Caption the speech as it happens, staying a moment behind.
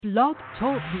Blog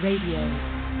Talk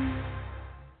Radio.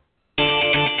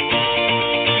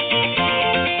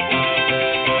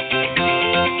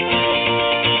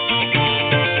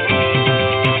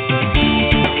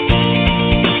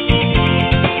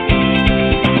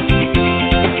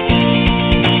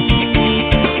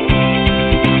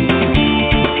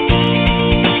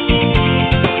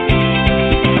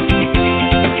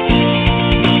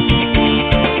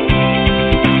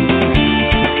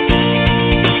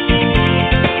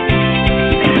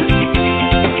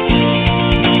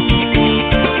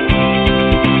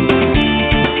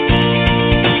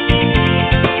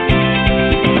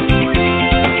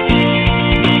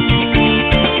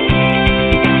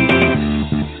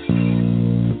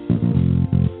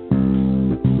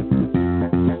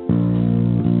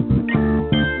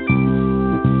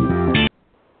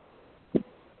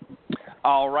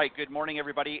 All right, good morning,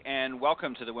 everybody, and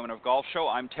welcome to the Women of Golf Show.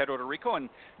 I'm Ted Odorico, and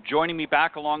joining me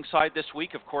back alongside this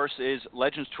week, of course, is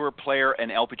Legends Tour player and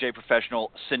LPGA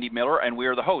professional Cindy Miller, and we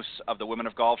are the hosts of the Women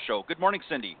of Golf Show. Good morning,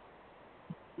 Cindy.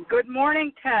 Good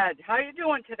morning, Ted. How are you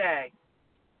doing today?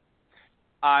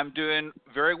 I'm doing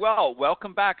very well.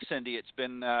 Welcome back, Cindy. It's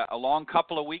been a long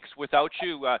couple of weeks without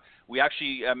you. We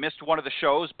actually missed one of the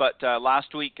shows, but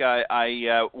last week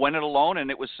I went it alone,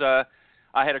 and it was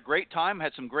I had a great time,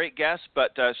 had some great guests,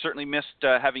 but certainly missed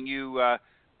having you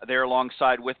there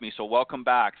alongside with me. So welcome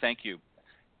back. Thank you.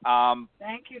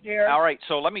 Thank you, dear. All right.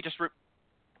 So let me just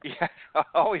yeah,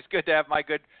 always good to have my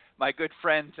good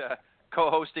friend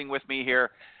co-hosting with me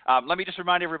here. Let me just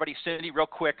remind everybody, Cindy, real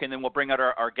quick, and then we'll bring out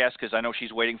our guest because I know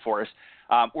she's waiting for us.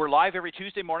 We're live every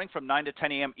Tuesday morning from 9 to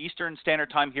 10 a.m. Eastern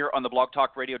Standard Time here on the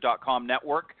blogtalkradio.com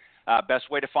network.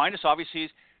 Best way to find us, obviously,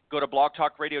 is go to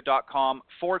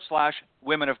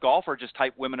blogtalkradio.com/Women of Golf, or just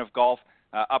type Women of Golf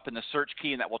up in the search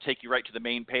key, and that will take you right to the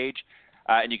main page.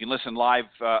 And you can listen live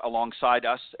alongside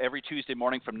us every Tuesday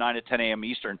morning from 9 to 10 a.m.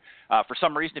 Eastern. For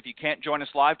some reason, if you can't join us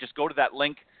live, just go to that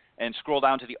link and scroll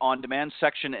down to the on-demand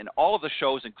section, and all of the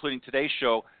shows, including today's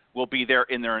show, will be there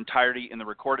in their entirety in the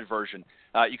recorded version.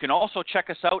 You can also check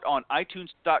us out on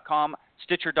iTunes.com,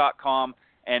 Stitcher.com,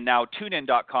 and now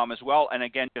TuneIn.com as well. And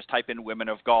again, just type in Women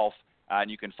of Golf. And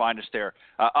you can find us there.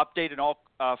 Update in all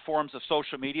forms of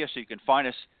social media, so you can find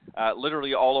us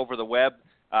literally all over the web.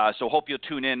 So hope you'll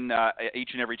tune in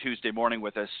each and every Tuesday morning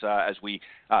with us as we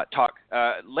talk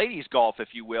ladies golf,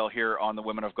 if you will, here on the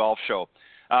Women of Golf Show.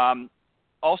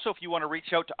 Also, if you want to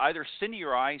reach out to either Cindy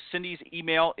or I, Cindy's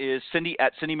email is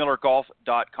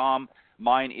cindy@cindymillergolf.com.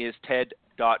 Mine is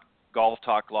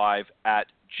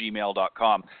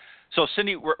ted.golftalklive@gmail.com. So,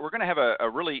 Cindy, we're going to have a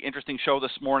really interesting show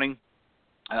this morning.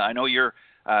 I know you're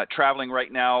traveling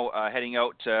right now, heading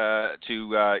out to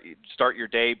start your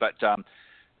day, but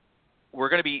we're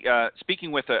going to be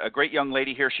speaking with a great young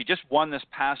lady here. She just won this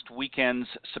past weekend's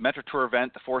Symetra Tour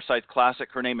event, the Forsyth Classic.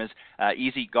 Her name is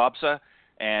Gabsa,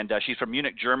 and she's from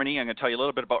Munich, Germany. I'm going to tell you a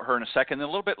little bit about her in a second. And a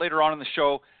little bit later on in the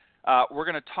show, we're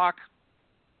going to talk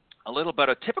a little bit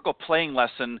about a typical playing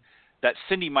lesson that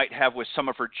Cindy might have with some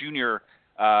of her junior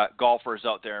golfers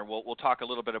out there. We'll talk a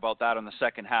little bit about that in the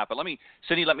second half. But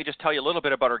Cindy, let me just tell you a little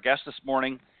bit about our guest this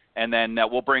morning, and then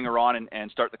we'll bring her on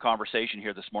and start the conversation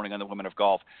here this morning on the Women of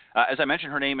Golf. As I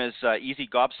mentioned, her name is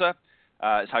Gabsa,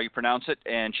 is how you pronounce it,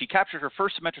 and she captured her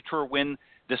first Symetra Tour win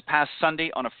this past Sunday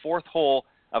on a fourth hole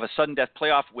of a sudden death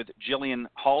playoff with Jillian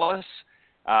Hollis,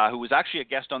 who was actually a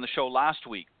guest on the show last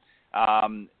week,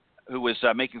 who was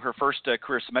making her first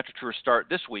career Symetra Tour start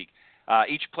this week.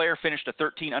 Each player finished a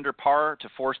 13 under par to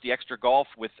force the extra golf,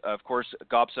 with, of course,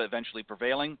 Gabsa eventually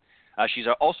prevailing. She's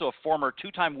also a former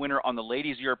two-time winner on the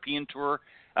Ladies European Tour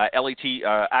LET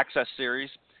Access Series.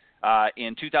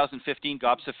 In 2015,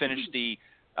 Gabsa finished the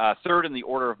third in the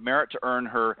order of merit to earn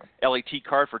her LET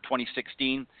card for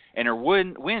 2016. And her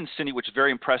win, Cindy, which is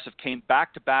very impressive, came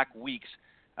back-to-back weeks,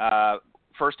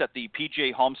 first at the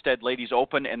PGA Halmstad Ladies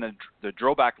Open and the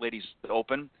Drobak Ladies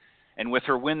Open. And with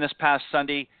her win this past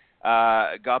Sunday,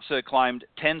 Gabsa climbed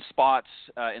 10 spots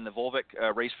in the Volvic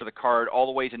race for the card, all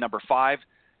the way to number 5,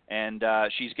 and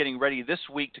she's getting ready this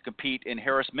week to compete in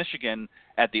Harris, Michigan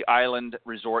at the Island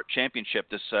Resort Championship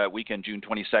this weekend, June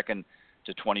 22nd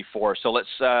to 24. So let's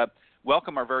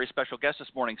welcome our very special guest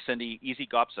this morning, Cindy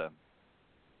Gabsa.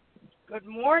 Good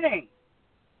morning.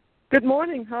 Good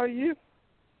morning. How are you?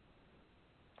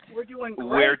 We're doing great.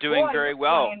 We're doing very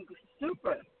well.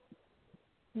 Super.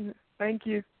 Thank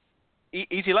you.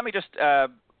 Easy. Let me just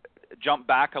jump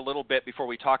back a little bit before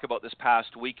we talk about this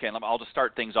past weekend. I'll just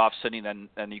start things off, Cindy, and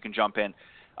then you can jump in.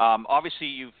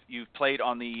 Obviously, you've played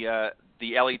on the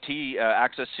LET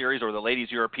Access Series, or the Ladies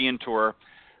European Tour,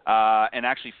 and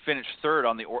actually finished third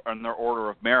on their order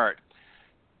of merit.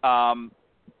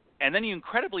 and then you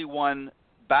incredibly won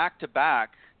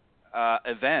back-to-back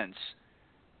events.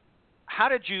 How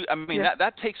did you? I mean,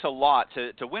 that takes a lot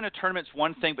to win a tournament's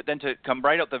one thing, but then to come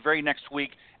right out the very next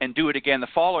week and do it again the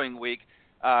following week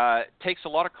takes a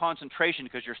lot of concentration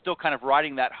because you're still kind of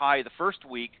riding that high the first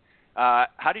week.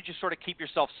 How did you sort of keep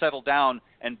yourself settled down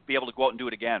and be able to go out and do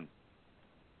it again?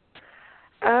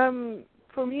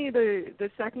 For me, the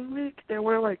second week there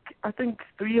were like I think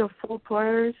 3 or 4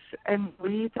 players in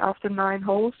lead after 9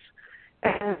 holes,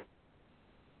 and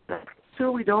so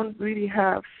we don't really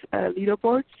have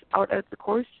leaderboards out at the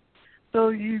course, so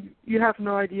you have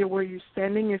no idea where you're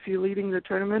standing if you're leading the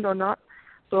tournament or not.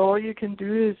 So all you can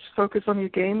do is focus on your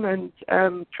game and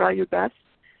try your best.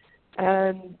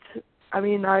 And I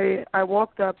mean, I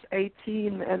walked up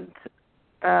 18,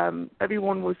 and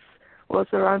everyone was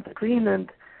around the green, and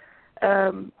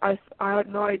I had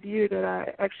no idea that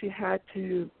I actually had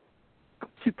to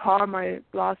par my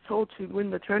last hole to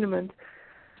win the tournament.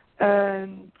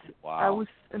 And wow. I was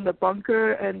in the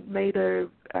bunker and made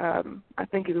I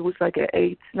think it was like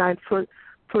a 8-9 foot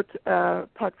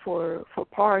putt for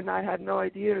par, and I had no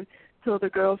idea till the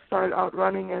girls started out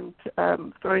running and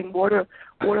throwing water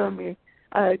on me.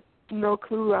 I had no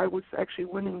clue I was actually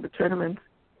winning the tournament.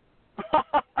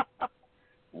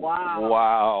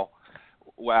 Wow.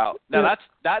 Now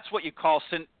that's what you call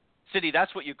Cindy.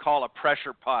 That's what you call a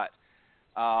pressure putt.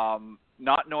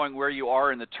 Not knowing where you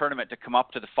are in the tournament to come up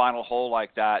to the final hole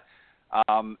like that.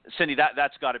 Cindy,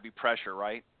 that's got to be pressure,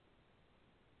 right?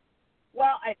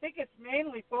 Well, I think it's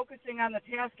mainly focusing on the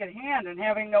task at hand and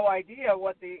having no idea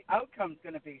what the outcome's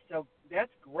going to be. So that's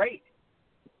great.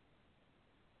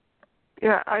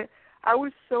 Yeah, I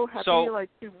was so happy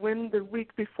to win the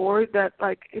week before that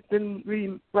it didn't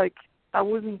really I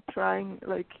wasn't trying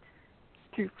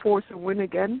to force a win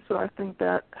again. So I think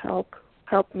that helped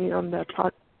me on that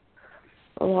putt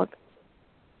a lot.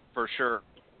 For sure.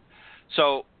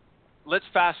 So let's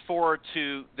fast forward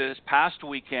to this past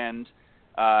weekend,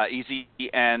 Easy,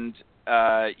 and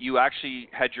you actually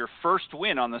had your first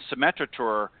win on the Symetra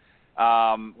Tour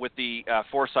with the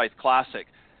Forsyth Classic.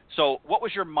 So what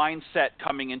was your mindset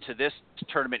coming into this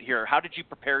tournament here? How did you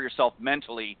prepare yourself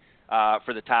mentally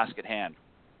for the task at hand?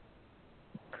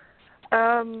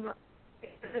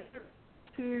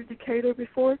 To Decatur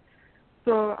before,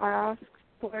 so I asked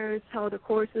players how the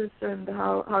course is and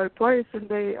how it plays, and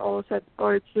they all said,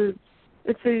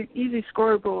 it's a easy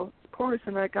scoreable course.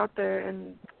 And I got there,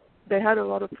 and they had a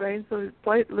lot of rain, so it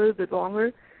played a little bit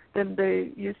longer than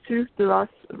they used to the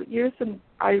last years, and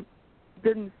I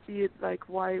didn't see it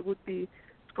why it would be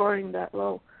scoring that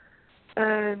low.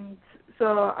 And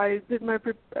so I did my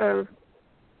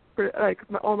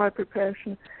all my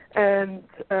preparation and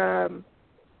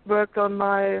worked on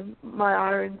my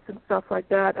irons and stuff like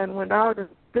that, and went out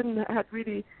and had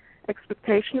really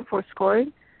expectation for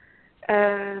scoring.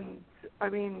 And I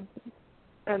mean,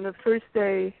 and the first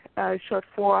day I shot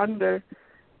 4 under,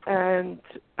 and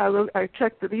I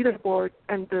checked the leaderboard,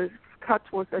 and the cut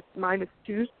was at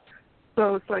 -2.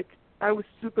 So it's I was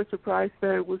super surprised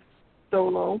that it was so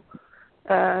low.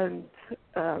 And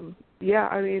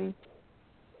I mean,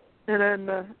 and then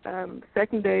the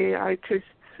second day I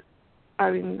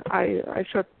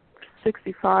shot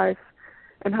 65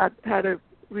 and had a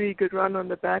really good run on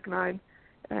the back 9,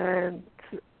 and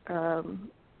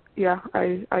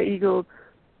I eagled.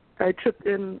 I chipped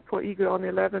in for eagle on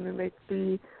 11 and made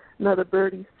another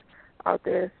birdies out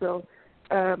there. So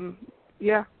I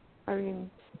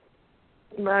mean,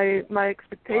 my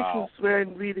expectations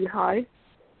weren't really high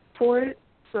for it.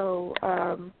 So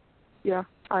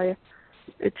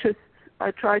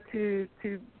I tried to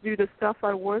do the stuff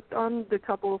I worked on the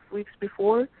couple of weeks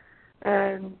before,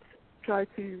 and try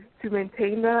to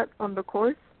maintain that on the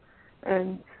course,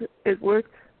 and it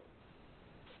worked.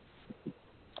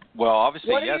 Well,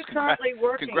 obviously, what yes. Are you currently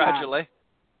working Congratulations.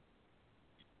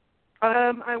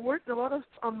 I worked a lot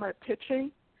on my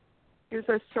pitching, because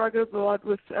I struggled a lot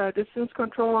with distance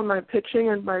control on my pitching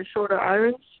and my shorter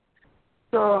irons.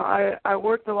 So I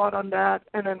worked a lot on that,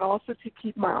 and then also to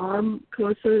keep my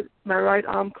right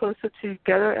arm closer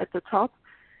together at the top,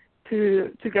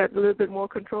 to get a little bit more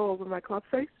control over my club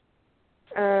face.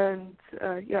 And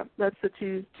that's the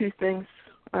two things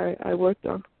I worked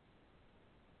on.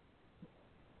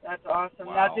 That's awesome.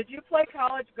 Wow. Now, did you play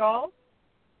college golf?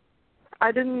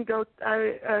 I didn't go.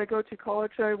 I go to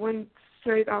college. I went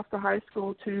straight after high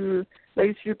school to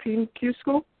Ladies European Q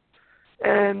School,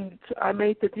 and I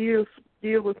made the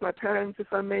deal with my parents.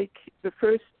 If I make the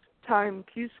first time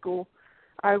Q School,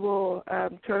 I will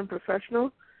turn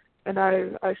professional. And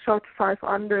I shot 5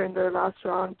 under in the last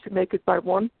round to make it by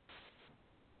 1.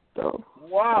 So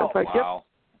wow. I was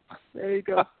yep, there you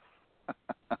go.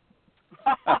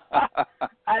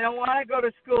 I don't want to go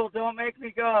to school. Don't make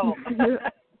me go.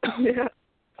 Yeah.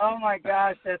 Oh my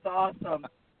gosh, that's awesome.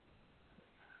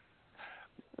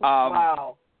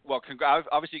 Wow. Well,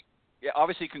 obviously,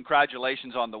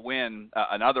 congratulations on the win,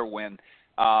 another win.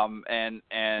 And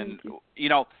you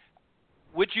know,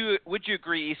 would you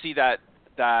agree, EC,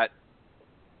 that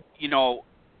you know,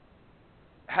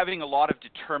 having a lot of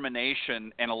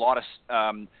determination and a lot of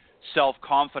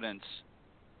self-confidence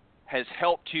has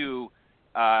helped you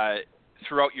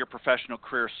throughout your professional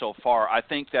career so far? I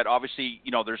think that obviously,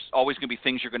 you know, there's always going to be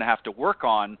things you're going to have to work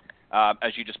on,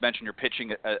 as you just mentioned, your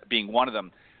pitching being one of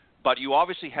them. But you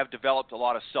obviously have developed a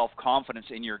lot of self-confidence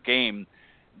in your game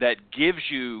that gives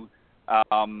you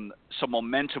some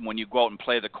momentum when you go out and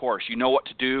play the course. You know what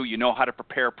to do. You know how to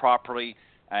prepare properly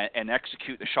and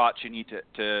execute the shots you need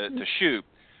to shoot.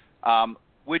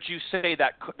 Would you say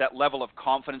that level of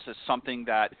confidence is something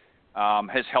that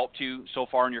has helped you so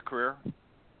far in your career?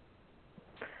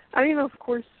 I mean, of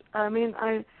course. I mean,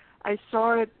 I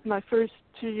saw it my first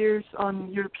 2 years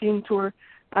on European tour.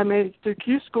 I made it to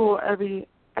Q school every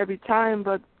time,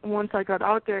 but once I got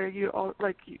out there, you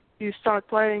start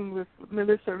playing with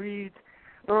Melissa Reed,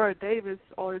 Laura Davis.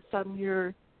 All of a sudden,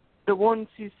 you're the ones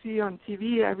you see on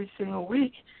TV every single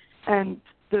week, and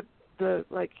the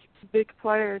like big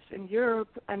players in Europe.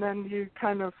 And then you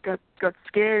kind of got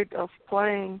scared of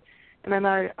playing. And then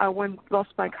I lost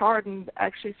my card, and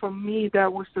actually for me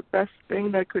that was the best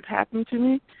thing that could happen to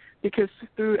me, because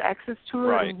through access to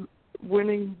it and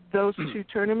winning those two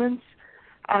tournaments,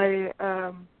 I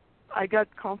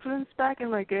got confidence back in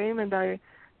my game, and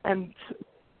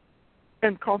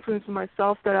confidence in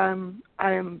myself that I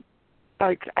am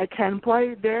like I can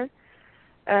play there.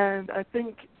 And I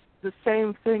think the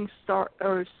same thing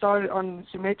started on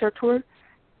Symetra tour,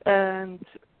 and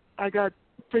I got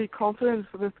pretty confident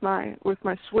with my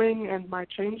swing and my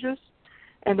changes,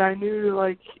 and I knew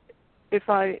like if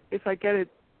I get it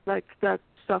like that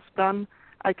stuff done,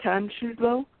 I can shoot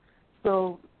low.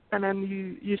 So and then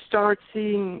you start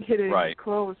seeing hitting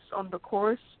close on the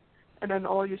course, and then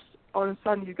all of a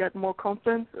sudden you get more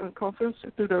confidence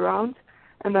through the round,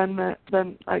 and then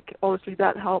like obviously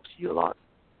that helps you a lot.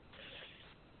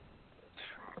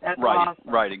 That's awesome.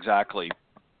 Right, exactly.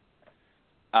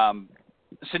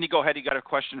 Cindy, go ahead. You got a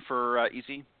question for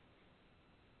EZ?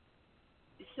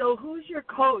 So who's your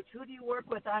coach? Who do you work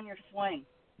with on your swing?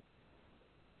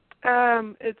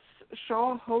 It's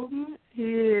Sean Hogan.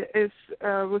 He is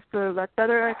with the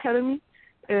Ledbetter Academy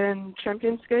in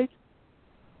Championsgate.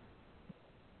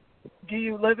 Do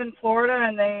you live in Florida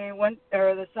and they went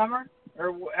or the summer or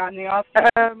on the off?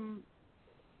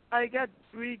 I got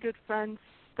really good friends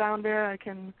down there. I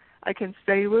can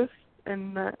stay with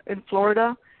in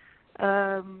Florida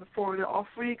for the off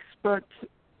weeks, but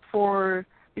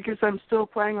because I'm still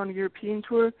playing on the European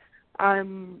tour,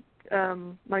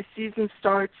 my season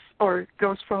starts or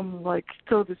goes from like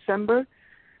till December,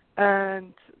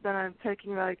 and then I'm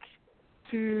taking like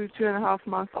 2.5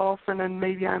 months off, and then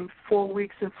maybe I'm 4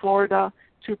 weeks in Florida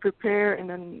to prepare, and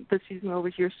then the season over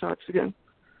here starts again.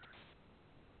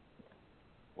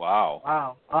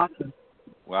 Wow, awesome.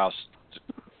 Wow.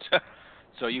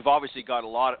 So you've obviously got a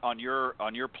lot on your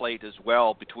plate as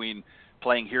well, between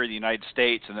playing here in the United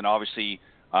States and then obviously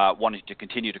wanting to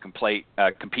continue to compete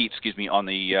on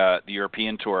the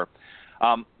European tour.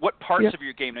 What parts of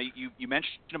your game? Now you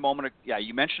mentioned a moment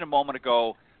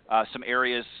ago some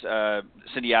areas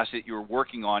Cindy asked that you were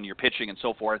working on, your pitching and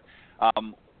so forth.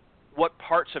 What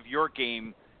parts of your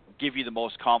game give you the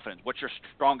most confidence? What's your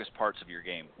strongest parts of your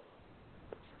game?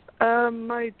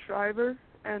 My driver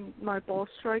and my ball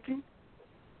striking.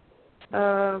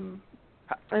 How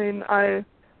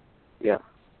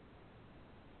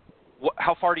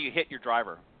far do you hit your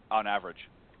driver on average?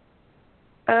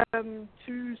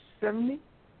 270.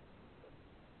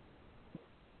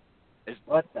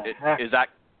 What the heck? Is that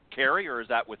carry or is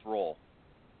that with roll?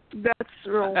 That's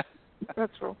roll.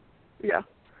 That's roll. Yeah.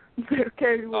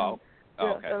 Carry would. Oh,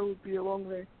 okay. That would be a long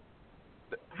way.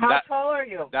 How tall are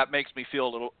you? That makes me feel a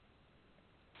little.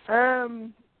 I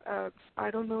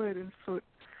don't know it in foot.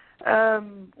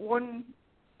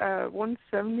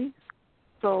 170.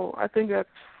 So I think that's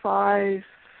 5'7".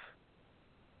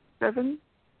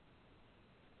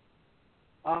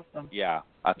 Awesome. Yeah,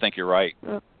 I think you're right.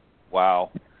 Yeah. Wow.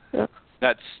 Yeah.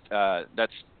 That's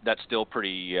still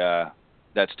pretty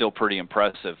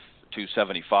impressive.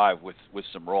 275 with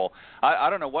some roll. I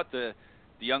don't know what the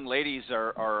young ladies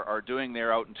are doing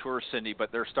there out in tour, Cindy,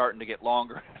 but they're starting to get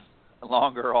longer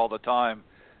all the time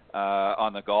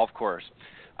on the golf course.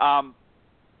 Now,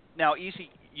 Easy,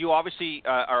 you obviously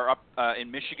are up in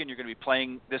Michigan. You're going to be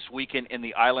playing this weekend in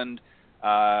the Island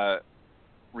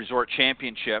Resort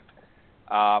Championship,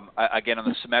 again on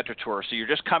the Symetra Tour. So you're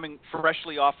just coming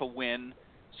freshly off a win.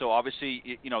 So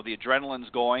obviously, the adrenaline's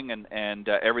going and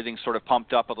everything's sort of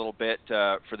pumped up a little bit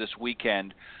for this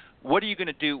weekend. What are you going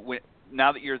to do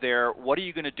now that you're there? What are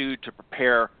you going to do to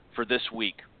prepare for this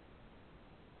week?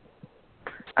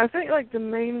 I think the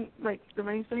main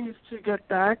thing is to get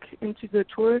back into the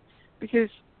tour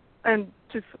and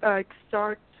to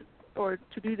start or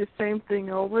to do the same thing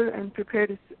over and prepare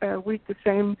this week the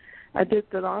same I did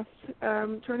the last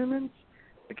tournaments.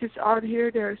 Because out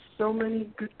here there are so many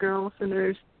good girls and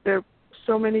there are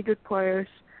so many good players,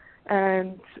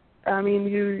 and I mean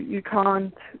you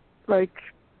can't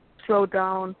slow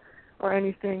down or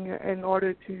anything in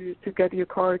order to get your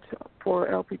card for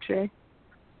LPGA.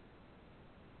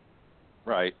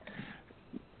 Right.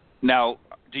 Now,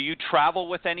 do you travel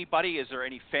with anybody? Is there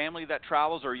any family that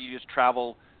travels, or you just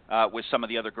travel with some of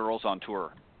the other girls on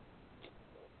tour?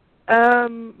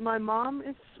 My mom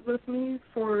is with me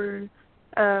for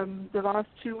the last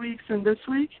 2 weeks and this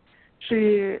week.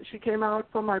 She came out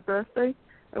for my birthday.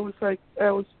 It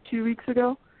was 2 weeks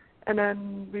ago, and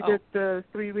then we did the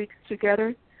 3 weeks together.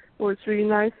 It was really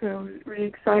nice, and I was really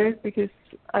excited because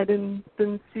I didn't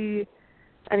see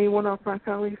anyone of my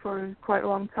family for quite a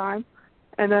long time.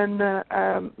 And then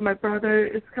my brother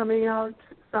is coming out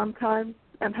sometime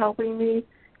and helping me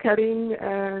caddying,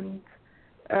 and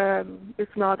if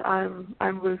not,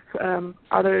 I'm with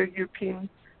other European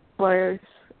players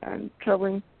and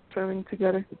traveling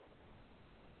together.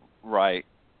 Right.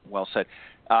 Well said.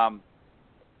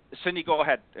 Cindy, go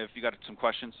ahead if you got some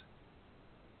questions.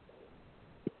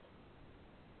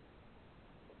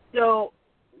 So,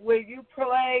 will you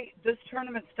play? This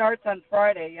tournament starts on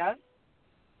Friday, yes?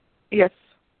 Yes.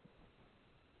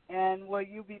 And will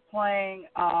you be playing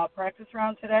practice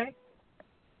round today?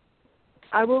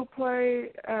 I will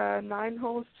play 9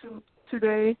 holes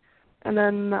today, and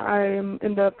then I'm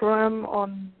in the Pro-Am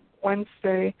on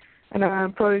Wednesday, and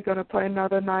I'm probably going to play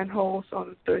another 9 holes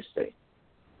on Thursday.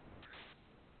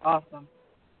 Awesome.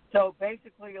 So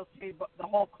basically you'll see the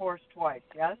whole course twice,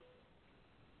 yes?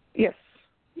 Yes.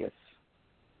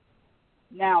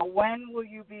 Now, when will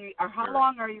you be, or how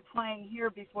long are you playing here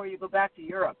before you go back to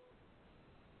Europe?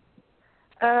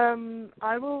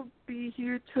 I will be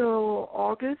here till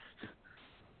August,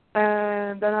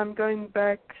 and then I'm going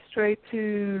back straight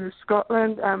to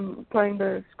Scotland. I'm playing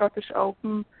the Scottish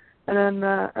Open, and then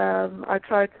I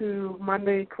try to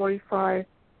Monday qualify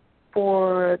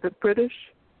for the British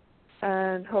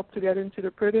and hope to get into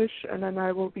the British, and then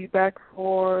I will be back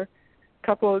for a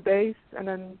couple of days and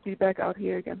then be back out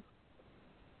here again.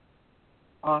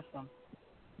 Awesome.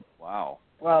 Wow.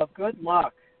 Well, good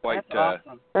luck. Quite, that's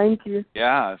awesome. Thank you.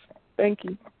 Yeah. Thank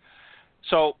you.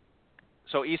 So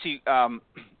Isi,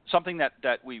 something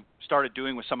that we started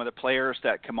doing with some of the players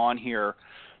that come on here,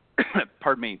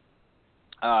 pardon me,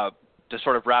 to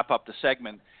sort of wrap up the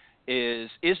segment,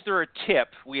 is there a tip?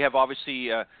 We have obviously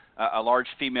a large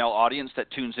female audience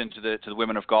that tunes into the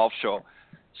Women of Golf show.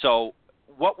 So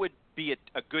what would be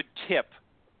a good tip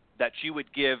that you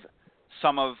would give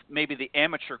some of maybe the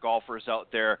amateur golfers out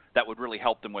there that would really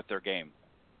help them with their game?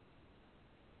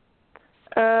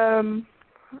 I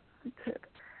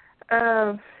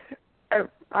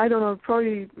don't know,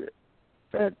 probably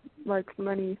like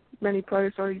many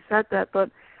players already said that,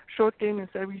 but short game is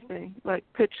everything, like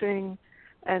pitching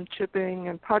and chipping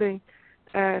and putting,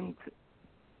 and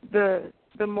the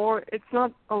more, it's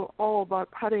not all about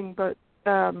putting, but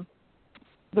the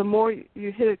more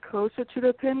you hit it closer to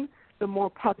the pin, the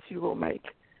more putts you will make.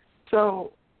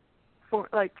 So for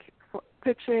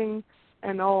pitching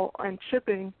and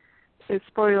chipping is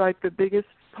probably like the biggest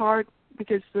part,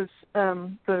 because the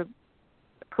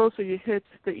closer you hit,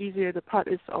 the easier the putt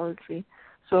is, obviously.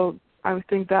 So I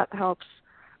think that helps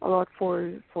a lot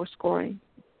for scoring.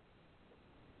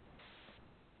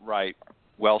 Right.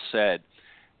 Well said.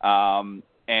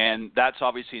 And that's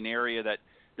obviously an area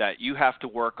that you have to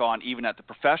work on even at the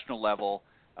professional level.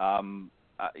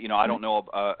 I don't know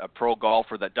a pro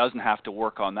golfer that doesn't have to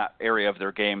work on that area of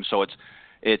their game. So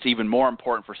it's even more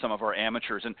important for some of our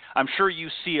amateurs. And I'm sure you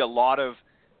see a lot of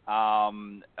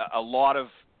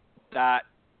that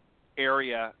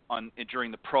area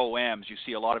during the Pro-Ams. You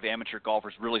see a lot of amateur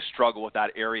golfers really struggle with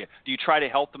that area. Do you try to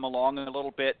help them along a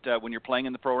little bit when you're playing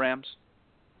in the Pro-Ams?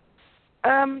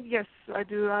 Yes, I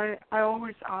do. I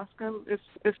always ask them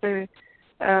if they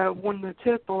want a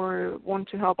tip or want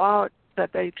to help out,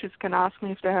 that they just can ask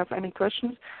me if they have any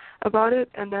questions about it,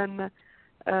 and then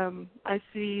I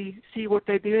see what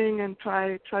they're doing and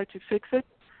try to fix it,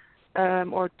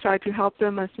 or try to help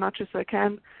them as much as I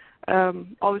can.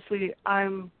 Obviously,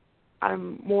 I'm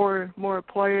I'm more a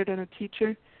player than a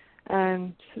teacher,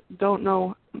 and don't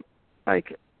know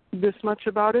like this much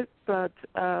about it, but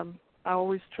I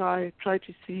always try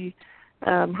to see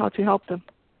how to help them.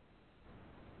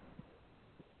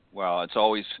 Well, it's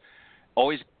always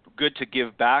good to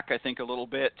give back, I think, a little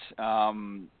bit,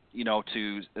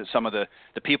 to some of the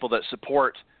people that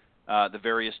support the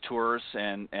various tours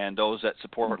and those that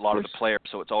support a lot of the players.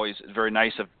 So it's always very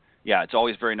nice of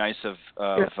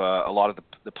a lot of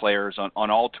the players on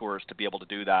all tours to be able to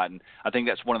do that. And I think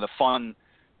that's one of the fun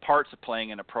parts of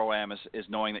playing in a Pro-Am is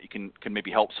knowing that you can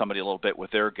maybe help somebody a little bit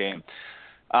with their game.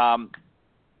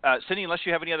 Cindy, unless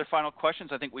you have any other final questions,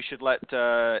 I think we should let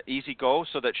Easy go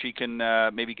so that she can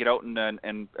maybe get out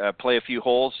and play a few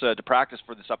holes to practice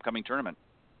for this upcoming tournament.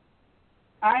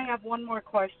 I have one more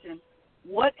question.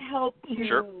 What helped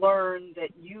you learn that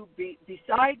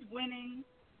besides winning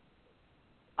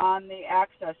on the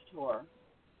Access Tour,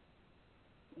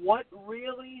 what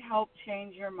really helped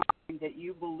change your mind that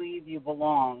you believe you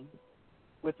belong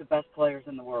with the best players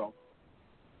in the world?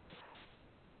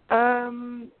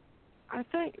 I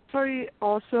think probably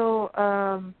also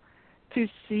to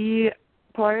see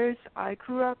players I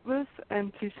grew up with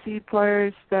and to see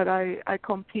players that I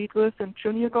compete with in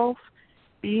junior golf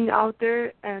being out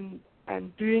there and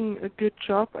doing a good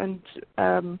job and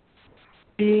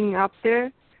being up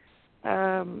there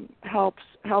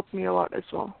helped me a lot as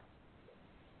well.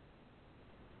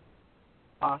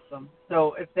 Awesome.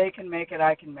 So if they can make it,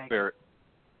 I can make it.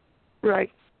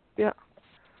 Right. Yeah.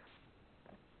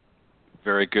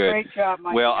 Very good. Great job,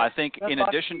 Mike. Well, I think in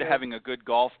addition to having a good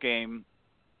golf game,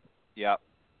 I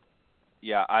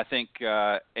think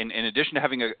in addition to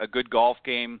having a good golf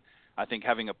game, I think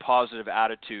having a positive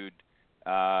attitude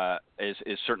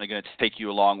is certainly going to take you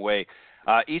a long way.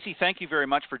 Easy, thank you very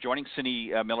much for joining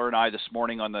Cindy Miller and I this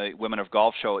morning on the Women of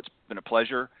Golf show. It's been a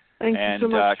pleasure. Thank you so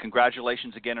much.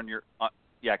 Congratulations again on your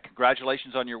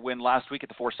congratulations on your win last week at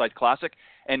the Forsyth Classic,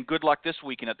 and good luck this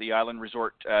weekend at the Island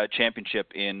Resort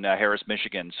Championship in Harris,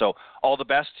 Michigan. So all the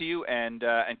best to you, and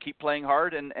keep playing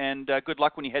hard, and good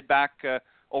luck when you head back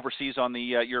overseas on the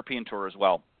European Tour as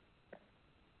well.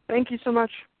 Thank you so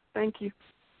much. Thank you.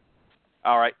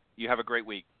 All right. You have a great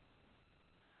week.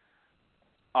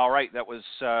 All right. That was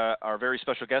our very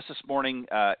special guest this morning,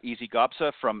 Easy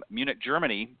Gabsa from Munich,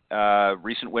 Germany,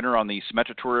 recent winner on the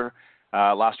Symetra Tour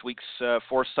last week's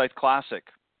Forsyth Classic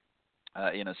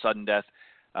in a sudden death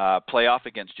playoff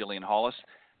against Jillian Hollis.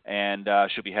 And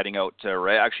she'll be heading out,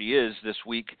 actually is this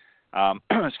week,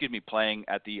 playing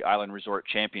at the Island Resort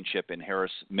Championship in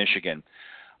Harris, Michigan.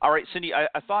 All right, Cindy, I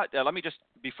thought, let me just,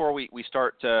 before we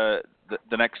start the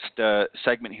next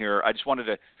segment here, I just wanted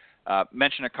to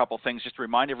mention a couple things just to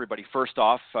remind everybody, first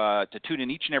off, to tune in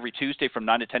each and every Tuesday from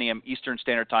 9 to 10 a.m. Eastern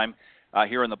Standard Time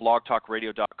here on the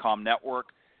blogtalkradio.com network.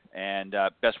 And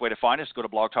best way to find us, go to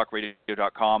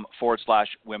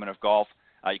blogtalkradio.com/Women of Golf.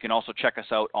 You can also check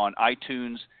us out on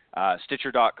iTunes,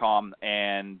 Stitcher.com,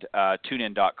 and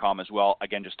TuneIn.com as well.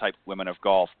 Again, just type Women of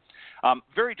Golf.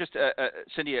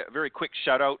 Cindy, a very quick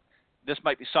shout-out. This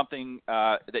might be something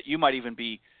that you might even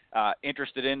be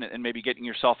interested in and maybe getting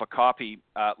yourself a copy.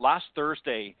 This past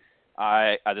Thursday,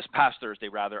 I had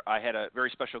a very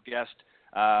special guest.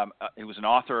 He was an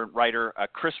author and writer,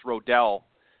 Chris Rodell,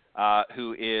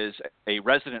 who is a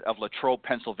resident of Latrobe,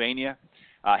 Pennsylvania.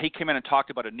 He came in and talked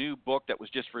about a new book that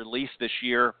was just released this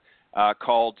year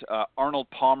called Arnold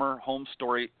Palmer,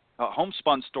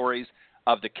 Homespun Stories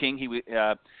of the King. He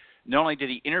not only did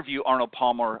he interview Arnold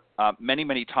Palmer many,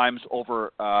 many times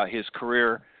over his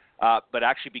career, but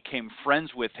actually became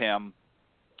friends with him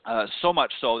so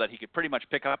much so that he could pretty much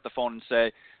pick up the phone and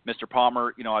say, Mr.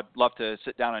 Palmer, I'd love to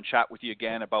sit down and chat with you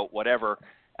again about whatever,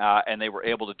 and they were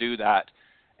able to do that.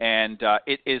 And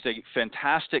it is a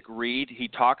fantastic read. He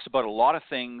talks about a lot of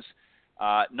things,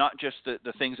 not just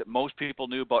the things that most people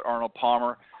knew about Arnold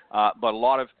Palmer, but a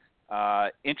lot of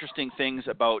interesting things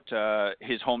about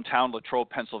his hometown, Latrobe,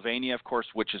 Pennsylvania, of course,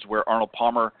 which is where Arnold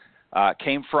Palmer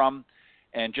came from,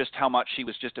 and just how much he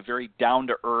was just a very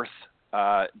down-to-earth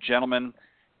gentleman,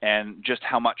 and just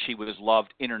how much he was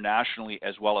loved internationally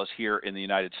as well as here in the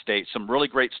United States. Some really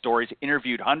great stories. He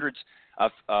interviewed hundreds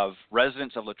of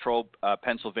residents of Latrobe,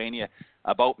 Pennsylvania,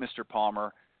 about Mr.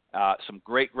 Palmer. Some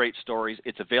great stories.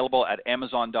 It's available at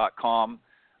Amazon.com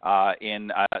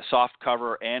in soft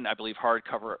cover and I believe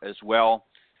hardcover as well.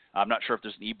 I'm not sure if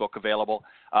there's an ebook available.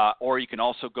 Or you can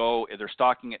also go, they're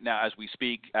stocking it now as we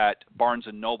speak, at Barnes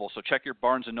 & Noble. So check your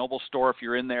Barnes & Noble store if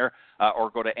you're in there, or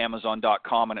go to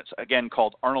Amazon.com. And it's, again,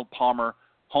 called Arnold Palmer,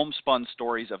 Homespun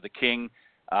Stories of the King.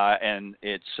 And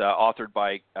it's authored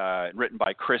by, written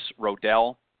by Chris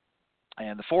Rodell.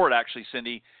 And the forward, actually,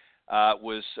 Cindy,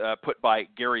 was put by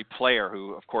Gary Player,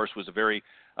 who, of course, was a very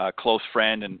close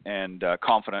friend and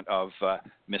confidant of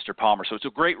Mr. Palmer. So it's a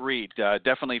great read.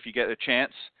 Definitely, if you get a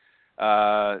chance,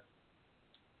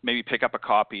 maybe pick up a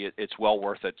copy. It's well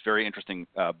worth it. It's a very interesting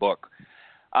book.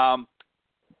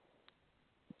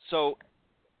 So,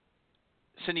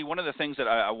 Cindy, one of the things that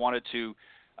I wanted to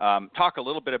talk a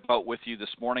little bit about with you this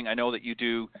morning, I know that you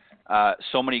do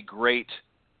so many great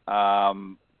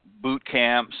boot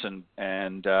camps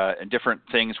and different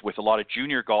things with a lot of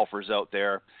junior golfers out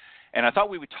there, and I thought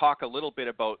we would talk a little bit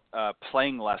about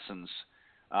playing lessons.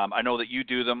 I know that you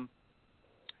do them,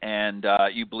 and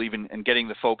you believe in getting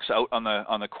the folks out on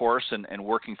the course and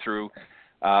working through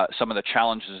some of the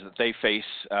challenges that they face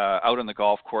out on the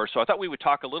golf course. So I thought we would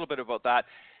talk a little bit about that,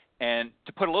 and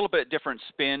to put a little bit different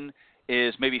spin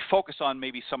is maybe focus on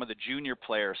maybe some of the junior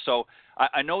players. So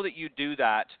I know that you do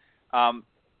that,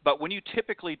 but when you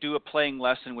typically do a playing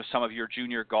lesson with some of your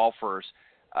junior golfers,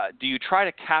 do you try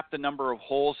to cap the number of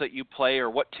holes that you play, or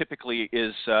what typically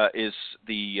is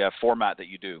the format that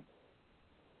you do?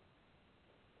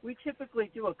 We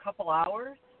typically do a couple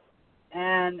hours,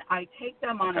 and I take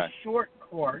them on a short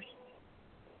course,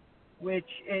 which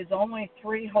is only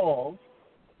 3 holes.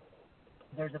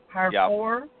 There's a par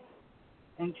 4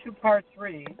 and 2 par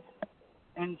 3s,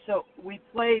 and so we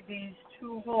play these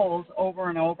 2 holes over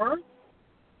and over,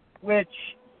 which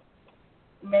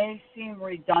may seem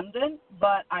redundant,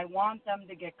 but I want them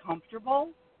to get comfortable,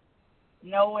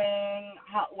 knowing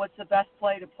what's the best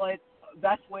way to play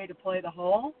the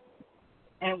hole,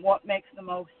 and what makes the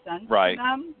most sense to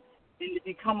them, and to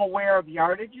become aware of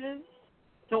yardages.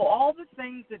 So all the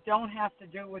things that don't have to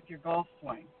do with your golf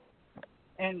swing,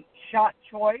 and shot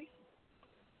choice,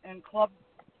 and club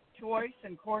choice,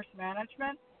 and course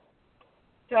management.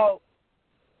 So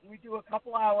we do a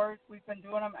couple hours. We've been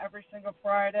doing them every single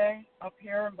Friday up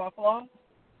here in Buffalo.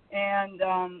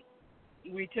 And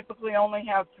we typically only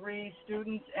have 3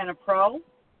 students and a pro.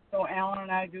 So Alan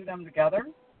and I do them together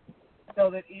so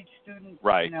that each student,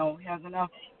 has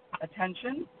enough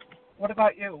attention. What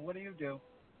about you? What do you do?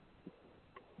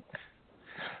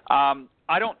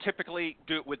 I don't typically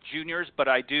do it with juniors, but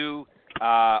I do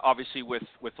obviously with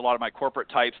a lot of my corporate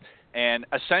types. And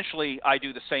essentially I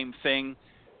do the same thing.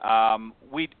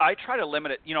 I try to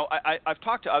limit it. I've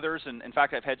talked to others, and in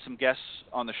fact, I've had some guests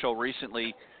on the show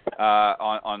recently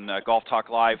on Golf Talk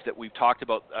Live that we've talked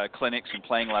about clinics and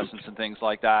playing lessons and things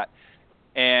like that.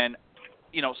 And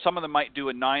some of them might do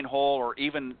a 9-hole, or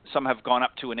even some have gone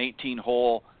up to an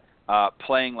 18-hole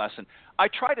playing lesson. I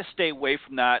try to stay away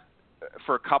from that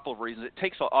for a couple of reasons. It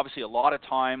takes obviously a lot of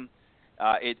time.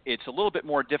 It's a little bit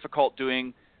more difficult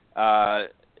doing.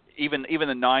 Even the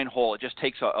 9-hole, it just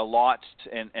takes a lot,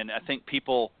 and I think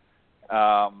people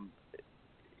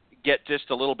get just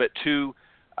a little bit too,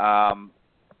 kind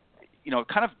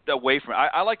of away from it.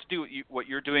 I like to do what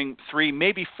you're doing, 3,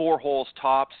 maybe 4 holes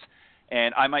tops,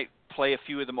 and I might play a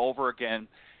few of them over again.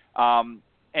 And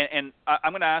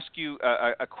I'm going to ask you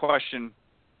a question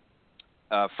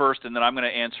first, and then I'm going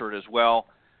to answer it as well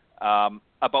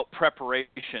about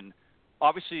preparation.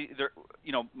 Obviously,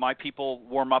 my people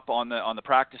warm up on the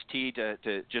practice tee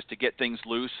to just to get things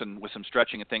loose and with some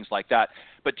stretching and things like that.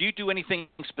 But do you do anything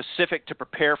specific to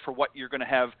prepare for what you're going to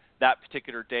have that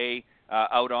particular day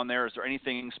out on there? Is there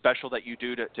anything special that you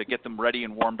do to get them ready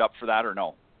and warmed up for that, or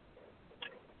no?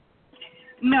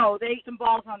 No, they eat some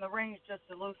balls on the range just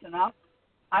to loosen up.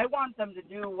 I want them to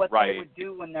do what they would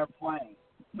do when they're playing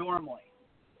normally,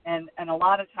 and a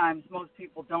lot of times most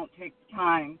people don't take the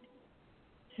time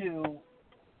to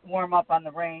warm up on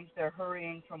the range. They're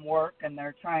hurrying from work and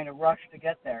they're trying to rush to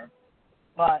get there.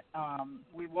 But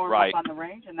we warm up on the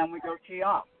range and then we go tee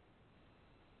off.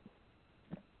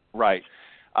 Right.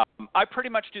 I pretty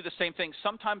much do the same thing.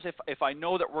 Sometimes if I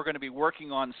know that we're going to be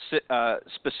working on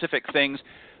specific things,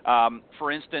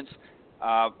 for instance,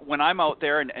 when I'm out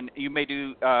there, and you may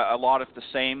do a lot of the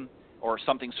same or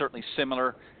something certainly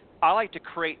similar, I like to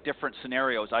create different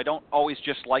scenarios. I don't always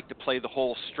just like to play the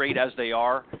holes straight as they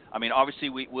are. I mean, obviously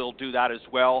we'll do that as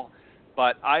well,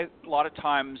 but a lot of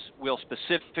times will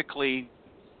specifically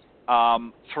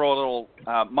throw a little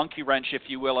monkey wrench, if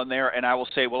you will, in there, and I will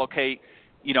say, well, okay,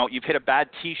 you've hit a bad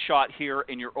tee shot here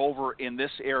and you're over in this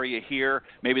area here.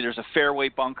 Maybe there's a fairway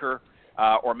bunker,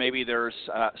 or maybe there's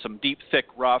some deep, thick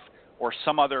rough, or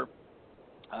some other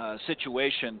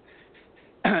situation.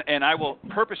 And I will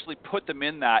purposely put them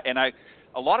in that. And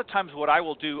a lot of times what I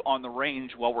will do on the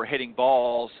range while we're hitting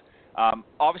balls,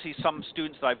 obviously some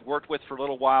students that I've worked with for a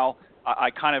little while,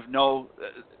 I kind of know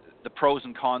the pros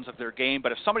and cons of their game.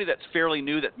 But if somebody that's fairly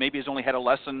new that maybe has only had a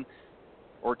lesson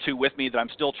or two with me that I'm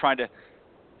still trying to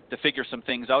figure some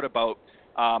things out about,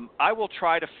 I will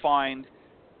try to find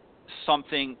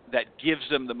something that gives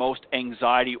them the most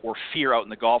anxiety or fear out in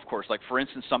the golf course. Like, for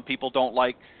instance, some people don't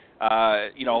like,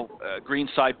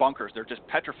 greenside bunkers. They're just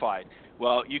petrified.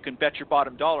 Well, you can bet your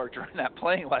bottom dollar during that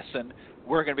playing lesson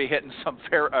we're going to be hitting some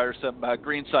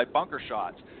greenside bunker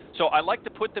shots. So I like to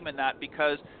put them in that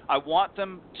because I want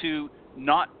them to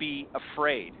not be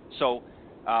afraid. So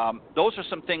those are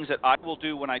some things that I will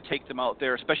do when I take them out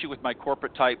there, especially with my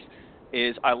corporate types,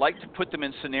 is I like to put them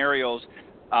in scenarios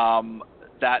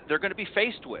that they're going to be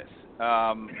faced with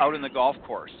out in the golf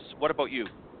course. What about you?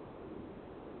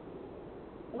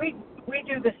 We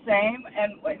do the same,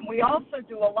 and we also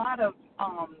do a lot of,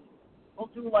 we'll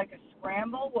do like a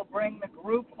scramble. We'll bring the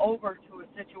group over to a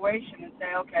situation and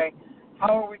say, okay,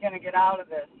 how are we going to get out of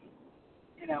this?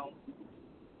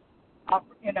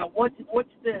 What's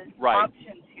the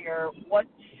options here? What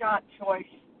shot choice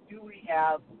do we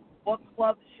have? What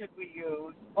clubs should we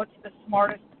use? What's the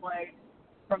smartest play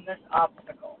from this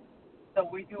obstacle? So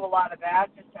we do a lot of that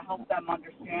just to help them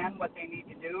understand what they need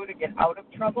to do to get out of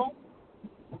trouble.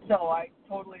 So I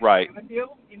totally agree with you.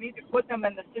 You need to put them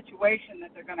in the situation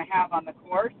that they're going to have on the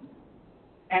course,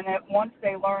 and that once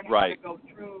they learn how to go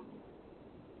through,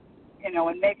 and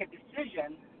make a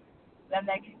decision, then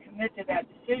they can commit to that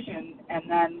decision and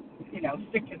then,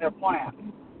 stick to their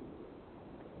plan.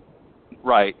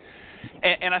 Right.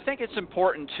 And I think it's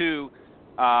important, too,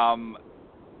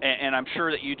 and I'm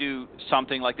sure that you do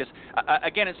something like this.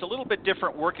 Again, it's a little bit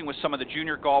different working with some of the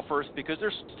junior golfers because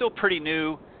they're still pretty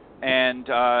new, and,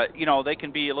 they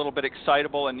can be a little bit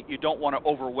excitable, and you don't want to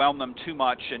overwhelm them too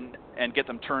much and get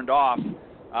them turned off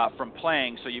from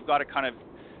playing. So you've got to kind of,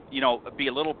 be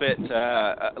a little bit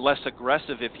less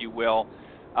aggressive, if you will.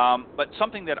 But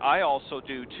something that I also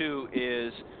do, too,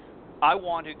 is I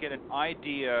want to get an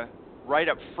idea right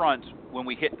up front when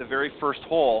we hit the very first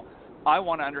hole. I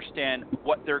want to understand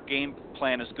what their game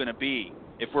plan is going to be.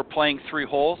 If we're playing 3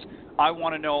 holes, I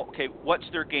want to know, okay, what's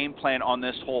their game plan on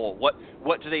this hole?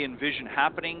 What do they envision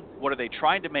happening? What are they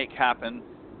trying to make happen?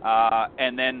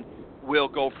 And then we'll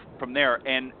go from there.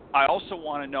 And I also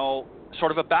want to know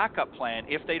sort of a backup plan.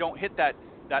 If they don't hit that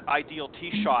ideal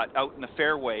tee shot out in the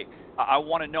fairway, I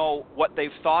want to know what they've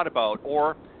thought about.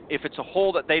 Or if it's a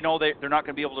hole that they know they're not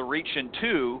going to be able to reach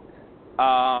into,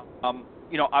 I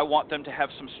want them to have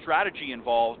some strategy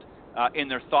involved in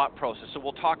their thought process. So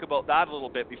we'll talk about that a little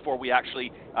bit before we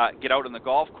actually get out on the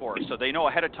golf course. So they know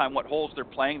ahead of time what holes they're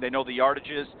playing. They know the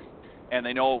yardages, and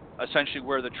they know essentially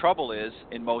where the trouble is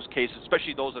in most cases,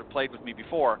 especially those that have played with me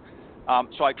before.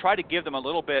 So I try to give them a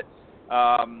little bit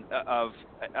of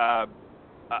a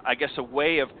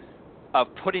way of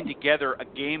putting together a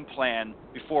game plan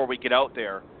before we get out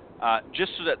there,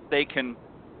 just so that they can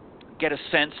get a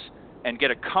sense and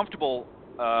get a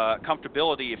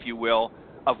comfortability, if you will,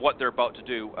 of what they're about to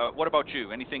do. What about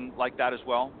you? Anything like that as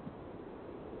well?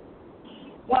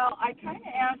 Well, I kind of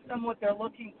ask them what they're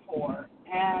looking for,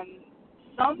 and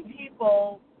some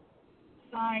people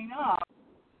sign up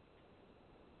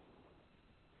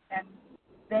and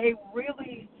they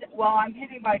really, I'm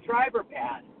hitting my driver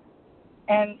pad.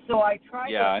 And so I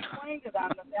try to explain to them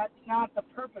that that's not the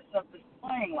purpose of this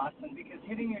playing lesson, because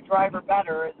hitting your driver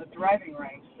better is a driving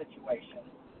range situation,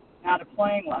 not a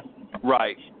playing lesson situation.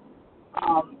 Right.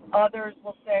 Others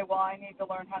will say, well, I need to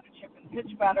learn how to chip and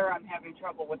pitch better. I'm having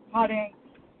trouble with putting,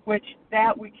 which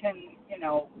that we can,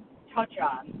 touch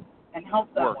on and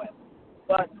help them with.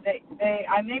 But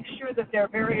I make sure that they're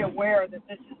very aware that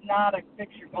this is not a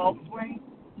fix your golf swing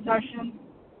session.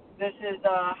 This is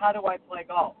how do I play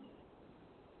golf?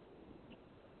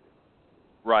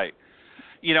 Right.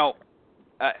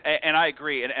 And I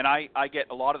agree, and I get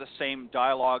a lot of the same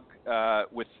dialogue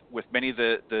with many of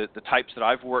the types that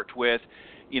I've worked with.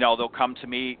 They'll come to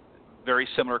me, very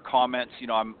similar comments.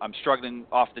 I'm struggling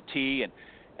off the tee,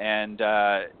 and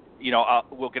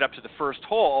we'll get up to the first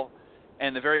hole,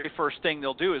 and the very first thing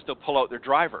they'll do is they'll pull out their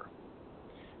driver,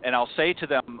 and I'll say to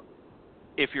them,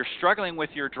 if you're struggling with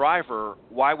your driver,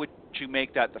 why would you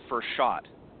make that the first shot?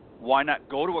 Why not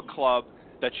go to a club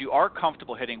that you are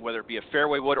comfortable hitting, whether it be a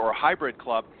fairway wood or a hybrid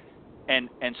club, and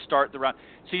start the round?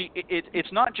 See,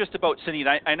 it's not just about Cindy, and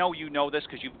I know you know this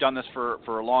because you've done this for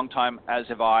a long time, as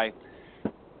have I.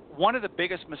 One of the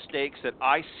biggest mistakes that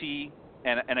I see,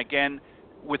 and again,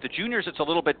 with the juniors it's a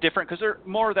little bit different because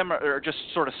more of them are just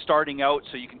sort of starting out,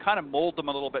 so you can kind of mold them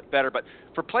a little bit better. But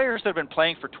for players that have been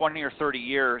playing for 20 or 30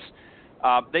 years,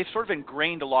 they've sort of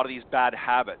ingrained a lot of these bad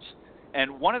habits.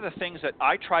 And one of the things that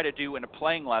I try to do in a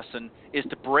playing lesson is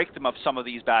to break them of some of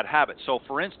these bad habits. So,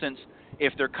 for instance,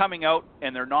 if they're coming out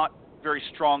and they're not very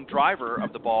strong driver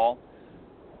of the ball,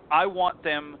 I want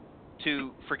them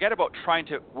to forget about trying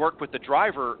to work with the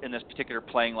driver in this particular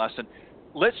playing lesson.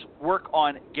 Let's work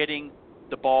on getting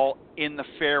the ball in the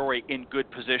fairway in good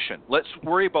position. Let's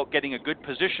worry about getting a good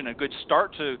position, a good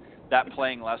start to that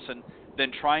playing lesson,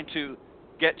 than trying to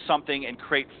get something and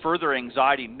create further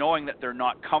anxiety knowing that they're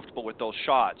not comfortable with those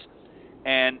shots.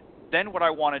 And then what I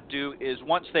want to do is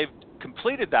once they've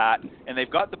completed that and they've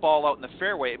got the ball out in the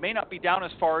fairway, it may not be down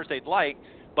as far as they'd like,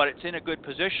 but it's in a good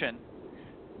position.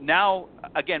 Now,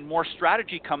 again, more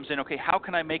strategy comes in. Okay, how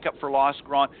can I make up for lost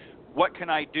ground? What can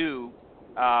I do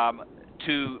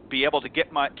to be able to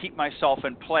keep myself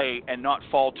in play and not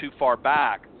fall too far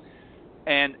back?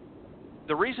 And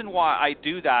the reason why I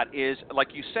do that is, like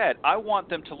you said, I want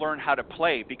them to learn how to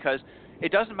play, because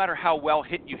it doesn't matter how well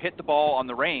you hit the ball on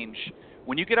the range.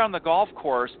 When you get on the golf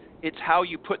course, it's how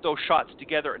you put those shots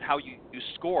together and how you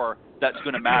score that's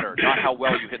going to matter, not how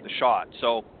well you hit the shot.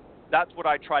 So that's what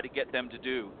I try to get them to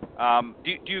do.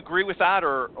 Do you agree with that,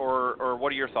 or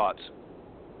what are your thoughts?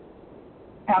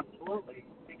 Absolutely,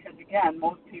 because again,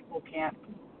 most people can't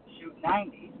shoot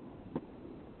 90,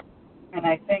 and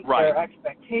I think their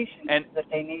expectation is that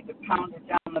they need to pound it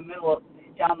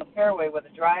down the fairway with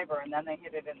a driver, and then they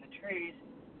hit it in the trees,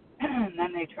 and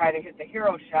then they try to hit the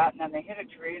hero shot, and then they hit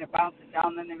a tree, and it bounces down,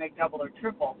 and then they make double or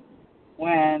triple.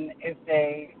 When if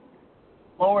they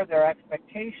lower their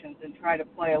expectations and try to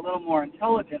play a little more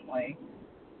intelligently,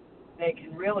 they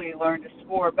can really learn to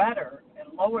score better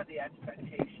and lower the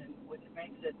expectation, which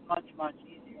makes it much, much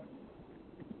easier.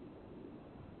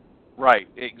 Right,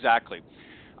 exactly.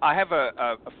 I have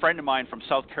a friend of mine from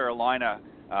South Carolina.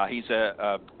 He's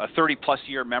a 30-plus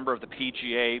year member of the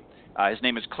PGA. His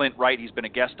name is Clint Wright. He's been a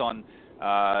guest on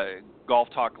Golf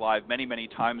Talk Live many, many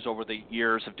times over the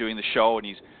years of doing the show, and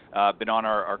he's been on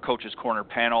our Coach's Corner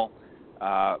panel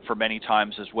for many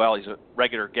times as well. He's a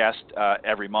regular guest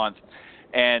every month.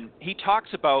 And he talks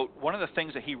about one of the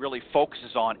things that he really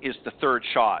focuses on is the third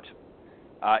shot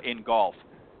in golf,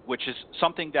 which is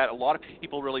something that a lot of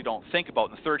people really don't think about.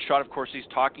 And the third shot, of course, he's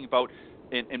talking about,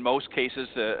 in most cases,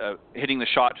 hitting the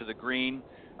shot to the green,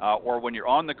 or when you're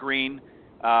on the green,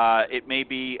 it may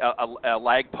be a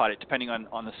lag putt, depending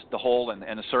on the hole and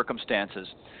the circumstances.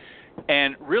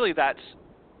 And really that's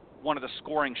one of the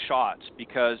scoring shots,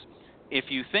 because if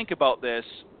you think about this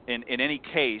in any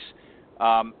case,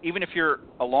 even if you're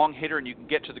a long hitter and you can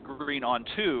get to the green on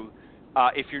two,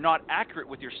 if you're not accurate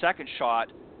with your second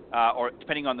shot, or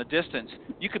depending on the distance,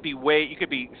 you could be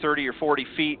 30 or 40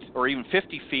 feet or even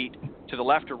 50 feet to the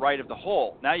left or right of the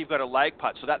hole. Now you've got a lag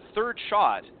putt. So that third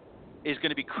shot is going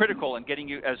to be critical in getting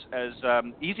you, as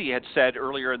Easy had said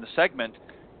earlier in the segment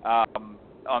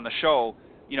on the show,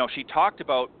 she talked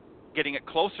about getting it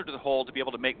closer to the hole to be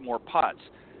able to make more putts.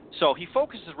 So he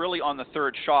focuses really on the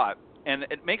third shot, and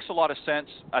it makes a lot of sense.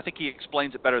 I think he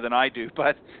explains it better than I do,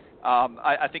 but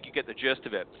I think you get the gist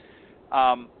of it.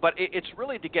 But it's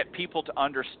really to get people to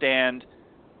understand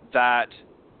that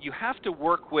you have to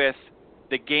work with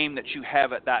the game that you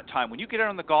have at that time. When you get out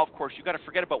on the golf course, you've got to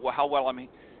forget about how well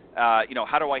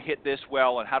how do I hit this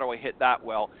well and how do I hit that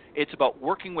well. It's about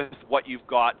working with what you've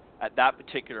got at that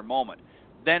particular moment.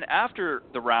 Then after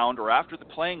the round or after the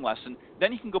playing lesson,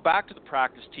 then you can go back to the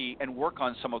practice tee and work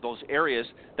on some of those areas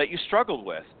that you struggled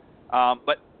with.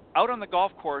 But out on the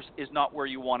golf course is not where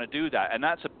you want to do that, and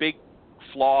that's a big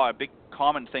flaw, a big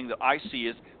common thing that I see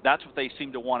is that's what they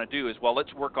seem to want to do is, well,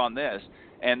 let's work on this,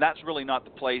 and that's really not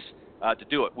the place to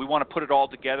do it. We want to put it all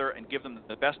together and give them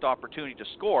the best opportunity to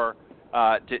score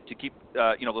to keep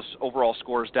those overall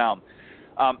scores down.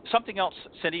 Something else,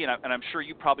 Cindy, and I'm sure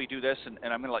you probably do this, and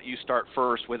I'm going to let you start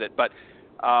first with it, but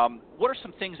what are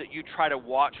some things that you try to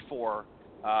watch for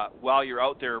while you're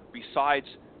out there besides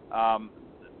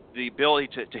the ability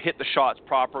to hit the shots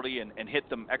properly and hit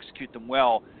them, execute them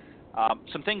well?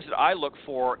 Some things that I look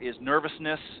for is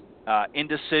nervousness,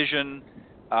 indecision,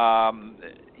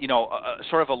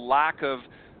 sort of a lack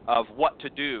of what to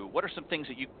do. What are some things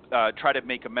that you try to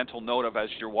make a mental note of as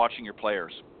you're watching your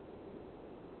players?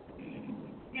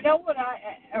 You know what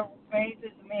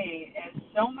amazes me is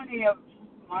so many of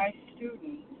my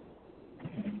students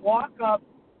walk up,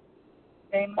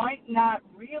 they might not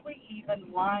really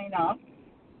even line up,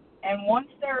 and once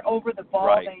they're over the ball,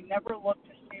 right. They never look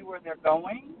to see where they're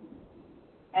going,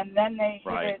 and then they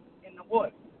hit it in the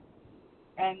woods.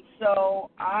 And so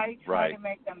I try to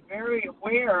make them very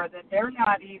aware that they're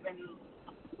not even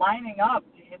lining up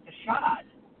to hit the shot.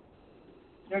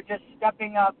 They're just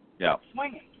stepping up and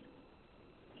swinging.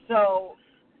 So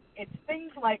it's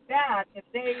things like that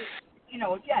they,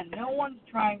 again, no one's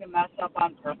trying to mess up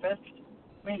on purpose.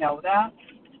 We know that.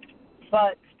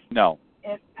 But no.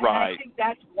 And Right. I think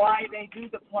that's why they do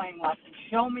the playing lesson.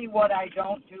 Show me what I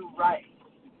don't do right,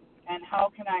 and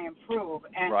how can I improve.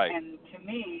 And Right. and to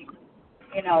me,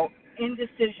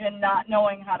 indecision, not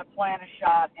knowing how to plan a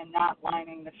shot, and not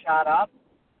lining the shot up,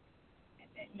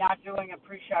 not doing a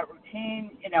pre-shot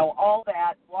routine, all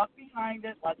that. Walk behind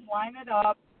it. Let's line it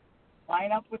up.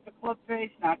 Line up with the club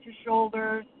face, not your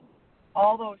shoulders.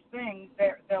 All those things.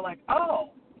 They're like, oh,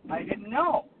 I didn't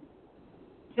know.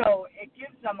 So it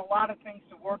gives them a lot of things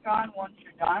to work on once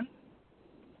you're done.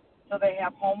 So they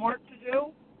have homework to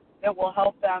do that will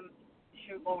help them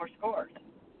shoot lower scores.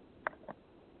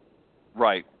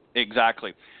 Right,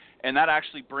 exactly. And that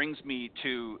actually brings me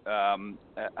to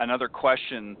another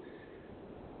question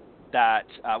that,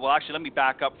 actually, let me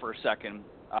back up for a second.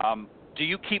 Do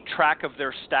you keep track of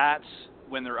their stats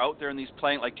when they're out there in these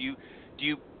playing? Like, do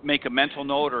you make a mental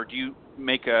note, or do you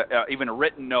make even a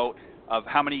written note of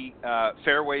how many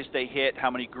fairways they hit, how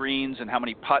many greens, and how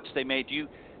many putts they made? Do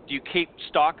you keep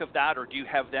stock of that, or do you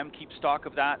have them keep stock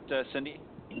of that, Cindy?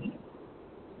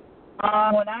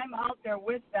 When I'm out there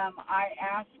with them, I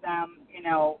ask them,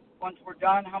 once we're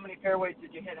done, how many fairways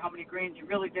did you hit, how many greens? You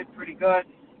really did pretty good,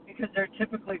 because they're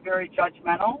typically very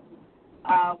judgmental.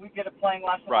 We did a playing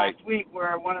lesson Right. last week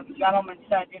where one of the gentlemen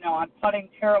said, I'm putting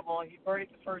terrible. He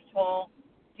birdied the first hole.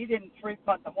 He didn't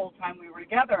three-putt the whole time we were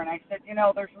together. And I said,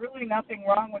 there's really nothing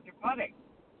wrong with your putting.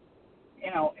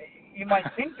 You might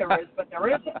think there is, but there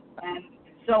isn't. And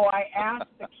so I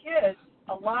asked the kids,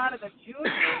 a lot of the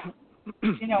juniors,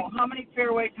 how many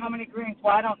fairways, how many greens?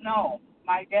 Well, I don't know.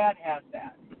 My dad has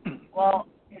that. Well,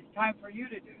 it's time for you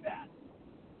to do that.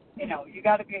 You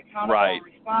got to be accountable Right. and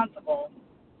responsible,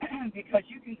 because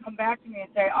you can come back to me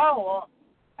and say, oh, well,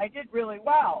 I did really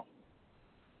well.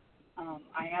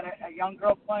 I had a young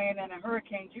girl playing in a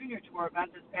Hurricane Junior Tour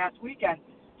event this past weekend.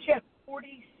 She had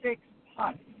 46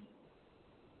 putts.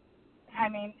 I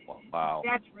mean, wow.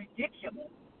 That's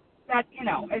ridiculous.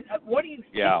 What are you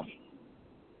thinking? Yeah.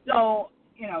 So,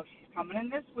 she's coming in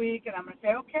this week, and I'm going to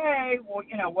say, okay, well,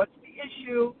 what's the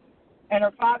issue? And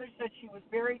her father said she was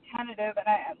very tentative, and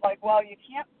I'm like, well, you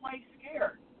can't play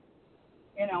scared,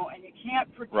 and you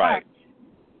can't protect. Right.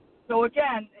 So,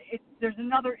 again, there's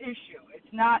another issue.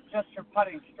 It's not just her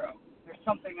putting stroke. There's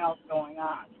something else going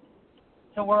on.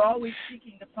 So we're always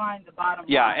seeking to find the bottom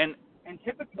line. And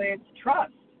typically it's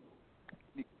trust.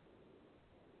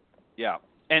 Yeah.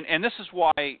 And this is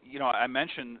why, I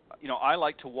mentioned, I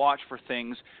like to watch for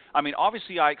things. I mean,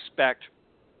 obviously I expect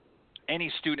any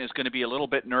student is going to be a little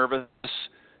bit nervous,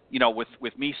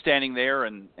 with me standing there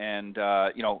and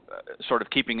sort of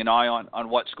keeping an eye on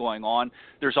what's going on.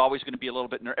 There's always going to be a little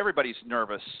bit everybody's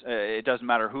nervous. It doesn't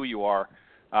matter who you are.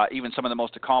 Even some of the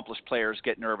most accomplished players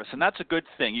get nervous, and that's a good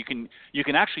thing. You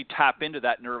can actually tap into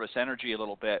that nervous energy a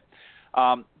little bit.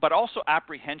 But also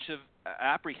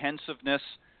apprehensiveness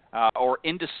or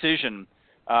indecision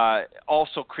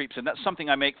also creeps in. That's something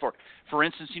I make for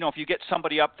instance, if you get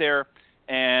somebody up there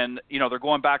and, they're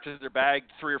going back to their bag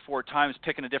 3 or 4 times,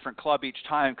 picking a different club each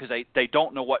time because they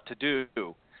don't know what to do.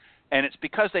 And it's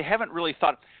because they haven't really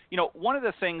thought. One of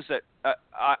the things that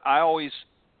I always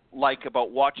like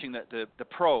about watching the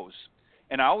pros,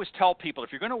 and I always tell people,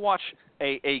 if you're going to watch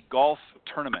a golf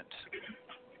tournament,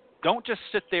 don't just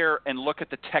sit there and look at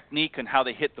the technique and how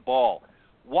they hit the ball.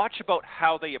 Watch about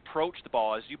how they approach the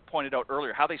ball, as you pointed out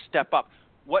earlier, how they step up.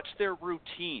 What's their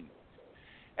routine?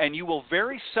 And you will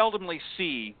very seldomly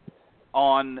see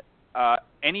on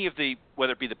any of the,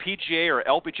 whether it be the PGA or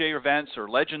LPGA events or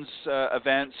Legends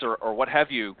events or what have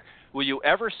you, will you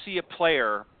ever see a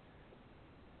player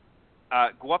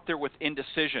go up there with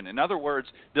indecision? In other words,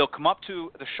 they'll come up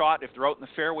to the shot, if they're out in the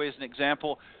fairway as an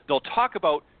example, they'll talk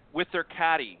about with their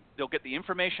caddy. They'll get the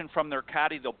information from their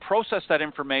caddy, they'll process that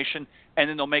information, and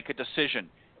then they'll make a decision.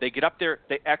 They get up there,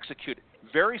 they execute.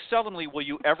 Very seldomly will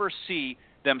you ever see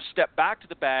them step back to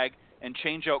the bag and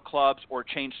change out clubs or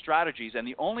change strategies. And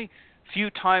the only few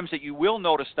times that you will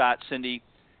notice that, Cindy,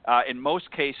 in most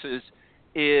cases,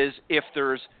 is if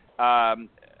there's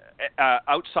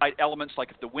outside elements,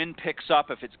 like if the wind picks up,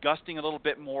 if it's gusting a little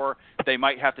bit more, they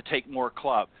might have to take more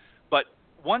club. But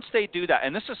once they do that,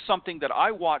 and this is something that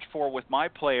I watch for with my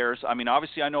players. I mean,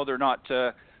 obviously, I know they're not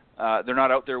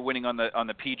out there winning on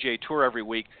the PGA Tour every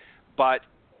week, but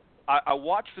I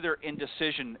watch for their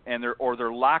indecision and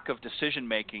their lack of decision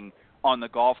making on the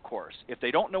golf course. If they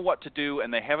don't know what to do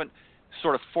and they haven't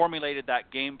sort of formulated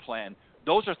that game plan,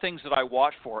 those are things that I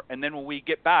watch for. And then when we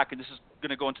get back, and this is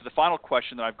going to go into the final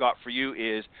question that I've got for you,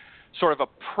 is sort of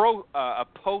a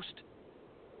post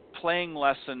playing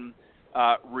lesson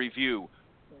review.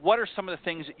 What are some of the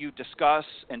things that you discuss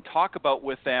and talk about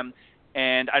with them?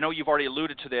 And I know you've already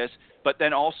alluded to this, but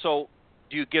then also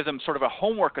do you give them sort of a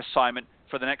homework assignment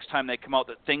for the next time they come out,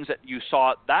 that things that you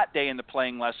saw that day in the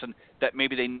playing lesson that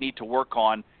maybe they need to work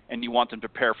on and you want them to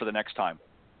prepare for the next time?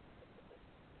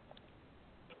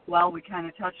 Well, we kind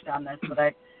of touched on this,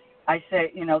 but I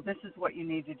say, this is what you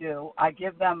need to do. I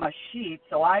give them a sheet,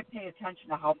 so I pay attention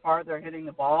to how far they're hitting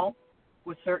the ball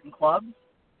with certain clubs.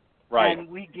 Right. And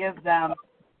we give them,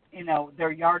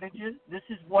 their yardages. This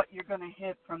is what you're going to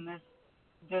hit from this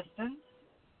distance.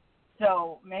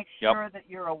 So make sure that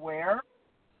you're aware.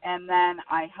 And then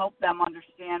I help them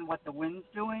understand what the wind's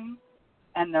doing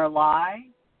and their lie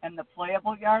and the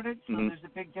playable yardage. So there's a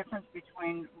big difference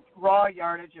between raw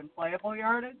yardage and playable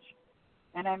yardage.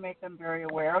 And I make them very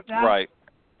aware of that. Right.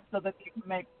 So that they can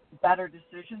make better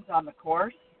decisions on the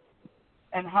course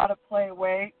and how to play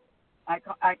away.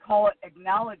 I call it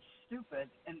acknowledge stupid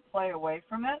and play away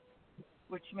from it,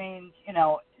 which means,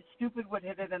 stupid would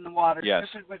hit it in the water. Yes.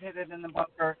 Stupid would hit it in the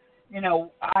bunker.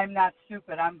 I'm not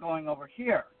stupid, I'm going over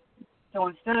here. So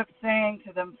instead of saying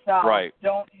to themselves,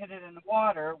 don't hit it in the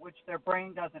water, which their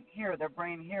brain doesn't hear, their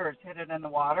brain hears hit it in the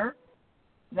water,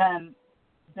 then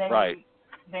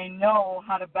they know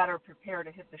how to better prepare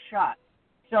to hit the shot.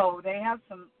 So they have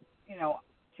some,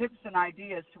 tips and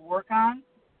ideas to work on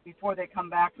before they come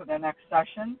back for their next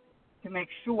session to make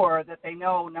sure that they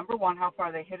know, number one, how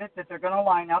far they hit it, that they're going to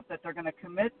line up, that they're going to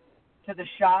commit to the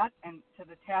shot and to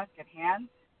the task at hand,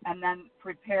 and then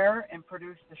prepare and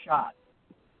produce the shot.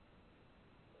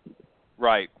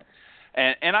 Right.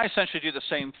 And I essentially do the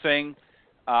same thing,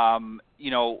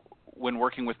 when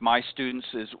working with my students,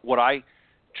 is what I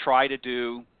try to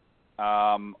do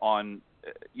on,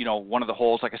 one of the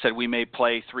holes. Like I said, we may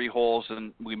play 3 holes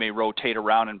and we may rotate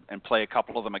around and play a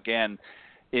couple of them again,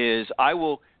 is I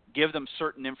will give them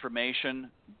certain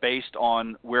information based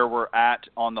on where we're at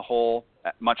on the hole,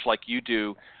 much like you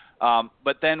do.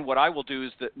 But then what I will do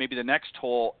is that maybe the next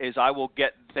hole is I will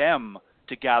get them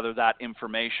to gather that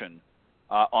information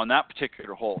on that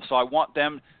particular hole. So I want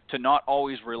them to not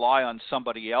always rely on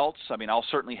somebody else. I mean, I'll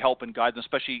certainly help and guide them,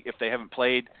 especially if they haven't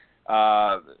played,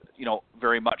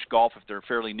 very much golf, if they're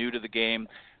fairly new to the game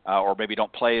or maybe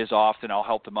don't play as often. I'll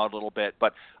help them out a little bit.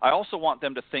 But I also want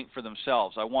them to think for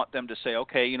themselves. I want them to say,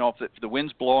 okay, if the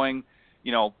wind's blowing,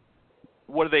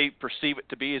 what do they perceive it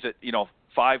to be? Is it,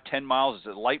 5-10 miles? Is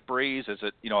it a light breeze? Is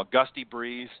it, a gusty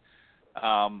breeze?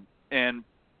 And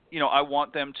I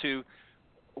want them to,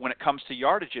 when it comes to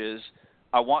yardages,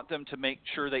 I want them to make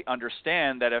sure they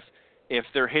understand that if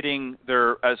they're hitting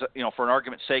their, for an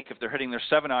argument's sake, if they're hitting their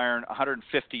 7-iron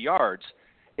 150 yards,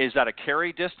 is that a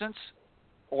carry distance,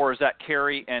 or is that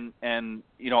carry and an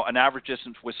average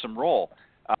distance with some roll?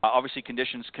 Obviously,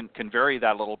 conditions can vary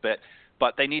that a little bit,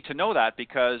 but they need to know that,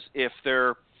 because if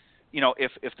they're,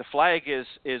 if the flag is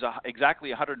exactly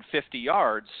 150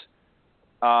 yards,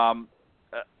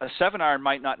 a 7-iron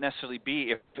might not necessarily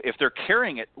be, if they're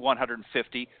carrying it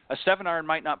 150, a 7-iron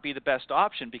might not be the best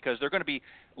option, because they're going to be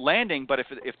landing, but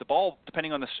if the ball,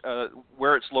 depending on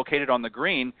where it's located on the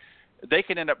green, they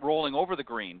can end up rolling over the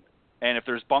green. And if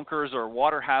there's bunkers or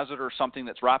water hazard or something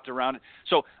that's wrapped around it.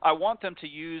 So I want them to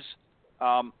use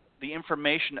the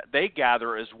information that they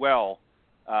gather as well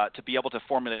to be able to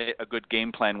formulate a good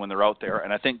game plan when they're out there.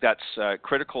 And I think that's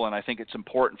critical, and I think it's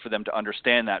important for them to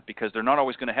understand that, because they're not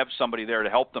always going to have somebody there to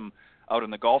help them out on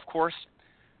the golf course.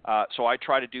 So I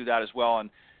try to do that as well.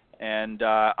 And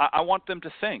I want them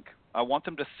to think. I want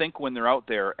them to think when they're out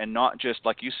there, and not just,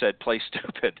 like you said, play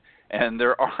stupid. And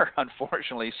there are,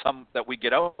 unfortunately, some that we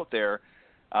get out there.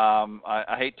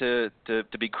 I hate to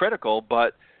be critical,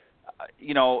 but,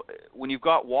 when you've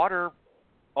got water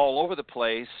all over the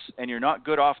place and you're not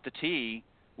good off the tee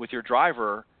with your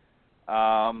driver,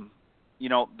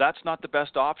 that's not the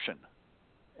best option.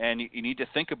 And you need to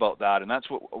think about that. And that's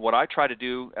what I try to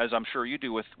do, as I'm sure you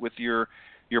do with your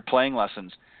playing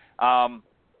lessons. And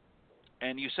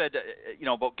you said,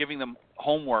 about giving them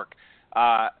homework.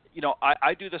 I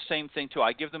do the same thing too.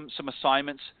 I give them some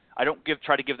assignments. I don't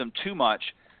try to give them too much.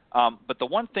 But the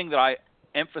one thing that I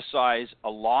emphasize a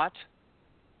lot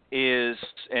is,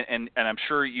 and I'm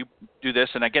sure you do this,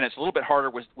 and again, it's a little bit harder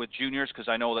with juniors, because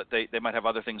I know that they might have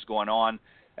other things going on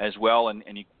as well, and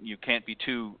you can't be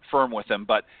too firm with them.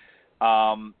 But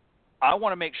I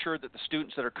want to make sure that the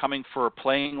students that are coming for a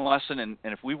playing lesson, and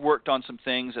if we've worked on some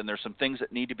things and there's some things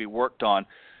that need to be worked on,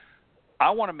 I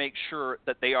want to make sure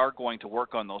that they are going to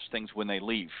work on those things when they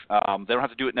leave. They don't have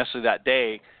to do it necessarily that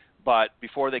day, but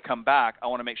before they come back, I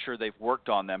want to make sure they've worked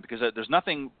on them, because there's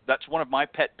nothing, that's one of my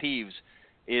pet peeves,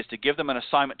 is to give them an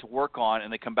assignment to work on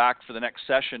and they come back for the next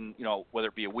session, whether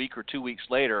it be a week or 2 weeks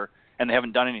later, and they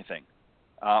haven't done anything.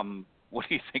 What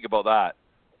do you think about that?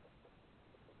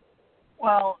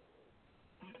 Well,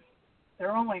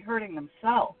 they're only hurting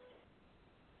themselves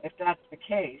if that's the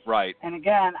case. Right. And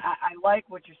again, I like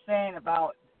what you're saying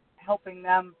about helping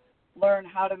them learn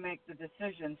how to make the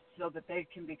decisions so that they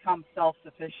can become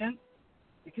self-sufficient,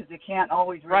 because they can't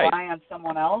always rely on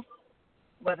someone else,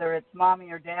 whether it's mommy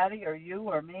or daddy or you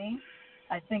or me.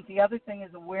 I think the other thing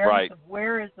is awareness of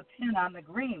where is the pin on the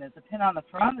green. Is the pin on the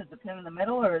front? Is the pin in the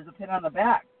middle? Or is the pin on the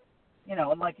back? You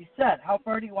know, and like you said, how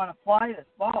far do you want to fly this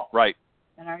ball? Right.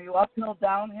 And are you uphill,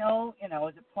 downhill? You know,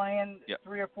 is it playing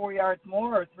 3 or 4 yards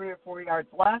more or 3 or 4 yards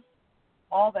less?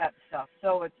 All that stuff.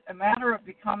 So it's a matter of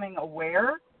becoming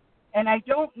aware. And I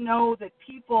don't know that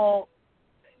people,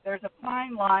 there's a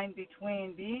fine line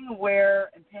between being aware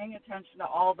and paying attention to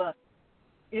all the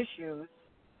issues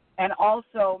and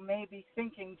also maybe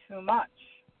thinking too much.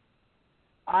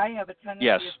 I have a tendency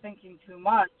of thinking too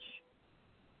much,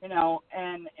 you know,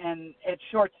 and it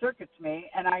short-circuits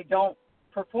me, and I don't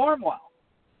perform well.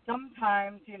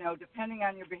 Sometimes, you know, depending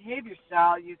on your behavior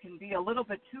style, you can be a little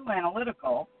bit too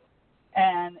analytical,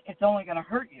 and it's only going to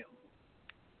hurt you.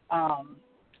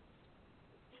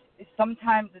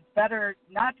 Sometimes it's better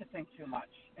not to think too much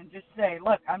and just say,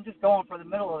 look, I'm just going for the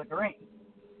middle of the green.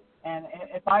 And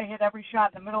if I hit every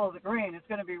shot in the middle of the green, it's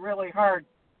going to be really hard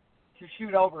to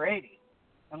shoot over 80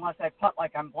 unless I putt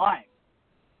like I'm blind,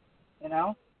 you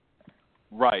know?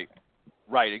 Right,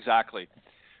 exactly.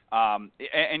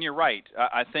 And you're right.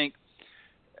 I think,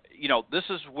 you know, this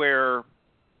is where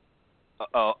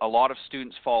a lot of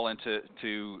students fall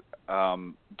into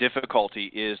difficulty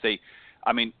is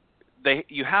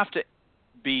you have to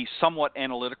be somewhat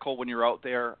analytical when you're out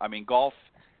there. I mean, golf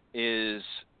is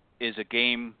a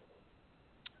game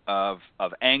of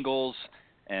angles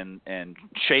and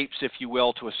shapes, if you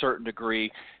will, to a certain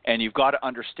degree, and you've got to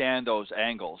understand those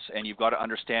angles, and you've got to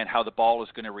understand how the ball is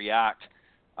going to react.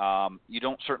 You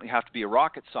don't certainly have to be a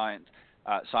rocket scientist,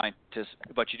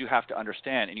 but you do have to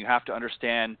understand, and you have to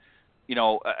understand, you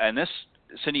know, and this,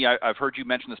 Cindy, I've heard you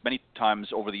mention this many times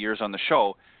over the years on the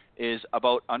show, is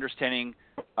about understanding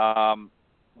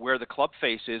where the club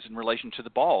face is in relation to the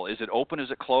ball. Is it open?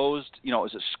 Is it closed? You know,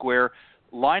 is it square?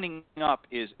 Lining up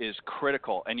is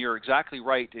critical, and you're exactly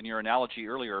right in your analogy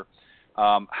earlier.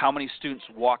 How many students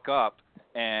walk up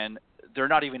and they're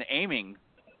not even aiming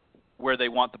where they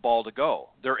want the ball to go.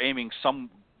 They're aiming some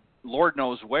Lord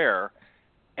knows where,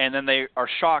 and then they are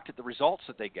shocked at the results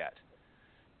that they get.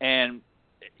 And,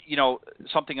 you know,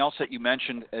 something else that you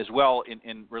mentioned as well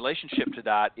in relationship to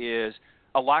that is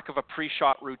a lack of a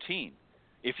pre-shot routine.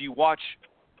 If you watch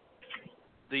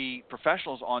the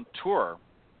professionals on tour,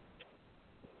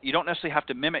 you don't necessarily have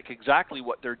to mimic exactly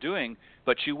what they're doing,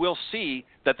 but you will see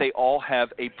that they all have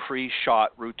a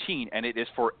pre-shot routine, and it is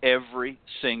for every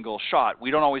single shot.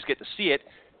 We don't always get to see it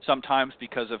sometimes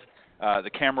because of the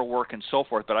camera work and so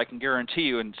forth, but I can guarantee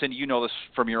you, and Cindy, you know this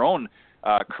from your own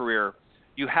career,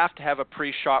 you have to have a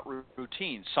pre-shot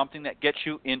routine, something that gets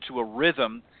you into a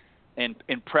rhythm in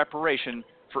preparation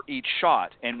for each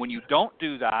shot. And when you don't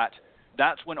do that,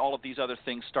 that's when all of these other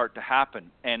things start to happen.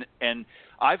 And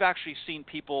I've actually seen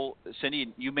people, Cindy,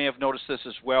 and you may have noticed this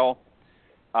as well,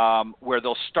 where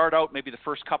they'll start out maybe the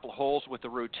first couple of holes with the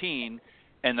routine,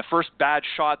 and the first bad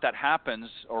shot that happens,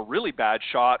 or really bad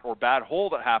shot or bad hole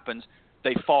that happens,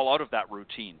 they fall out of that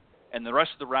routine. And the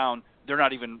rest of the round, they're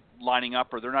not even lining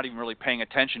up, or they're not even really paying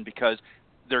attention because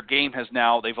their game has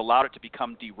now, they've allowed it to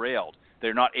become derailed.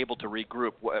 They're not able to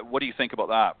regroup. What do you think about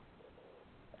that?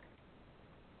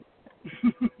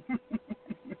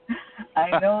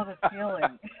 I know the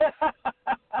feeling.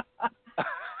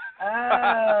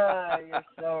 You're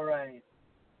so right.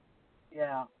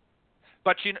 Yeah.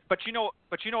 But you know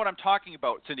what I'm talking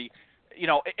about, Cindy. You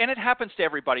know, and it happens to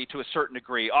everybody to a certain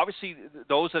degree. Obviously,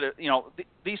 those that are, you know,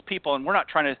 these people, and we're not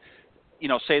trying to, you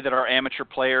know, say that our amateur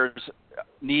players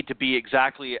need to be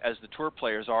exactly as the tour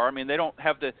players are. I mean, they don't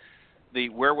have the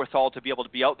wherewithal to be able to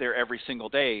be out there every single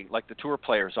day like the tour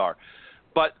players are.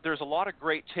 But there's a lot of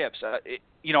great tips.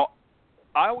 You know,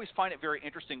 I always find it very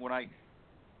interesting when I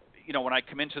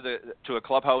come into a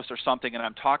clubhouse or something, and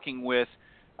I'm talking with,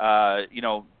 you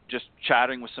know, just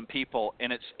chatting with some people,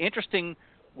 and it's interesting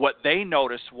what they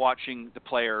notice watching the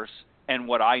players and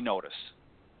what I notice.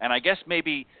 And I guess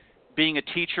maybe being a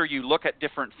teacher, you look at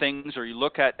different things, or you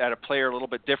look at a player a little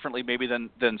bit differently maybe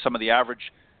than some of the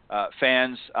average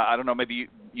fans. I don't know, maybe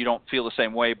you don't feel the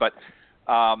same way, but,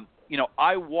 you know,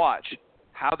 I watch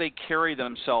how they carry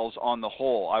themselves on the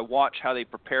hole. I watch how they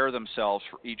prepare themselves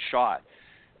for each shot.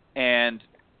 And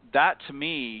that, to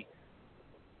me,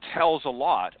 tells a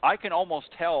lot. I can almost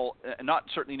tell, not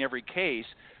certainly in every case,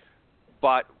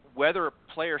 but whether a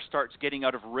player starts getting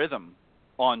out of rhythm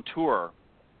on tour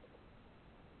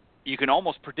you can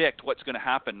almost predict what's going to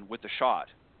happen with the shot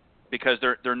because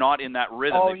they're not in that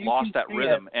rhythm. Oh, They've lost that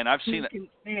rhythm, and I've seen it. You can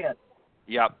see it.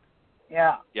 Yep.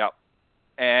 Yeah. Yep.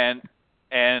 And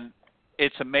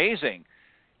it's amazing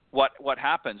what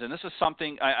happens. And this is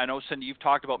something I know, Cindy, you've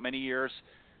talked about many years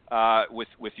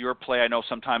with your play. I know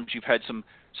sometimes you've had some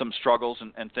struggles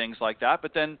and things like that,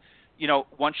 but then, you know,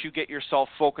 once you get yourself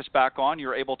focused back on,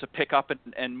 you're able to pick up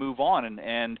and move on,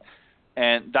 and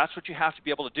that's what you have to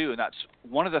be able to do. And that's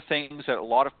one of the things that a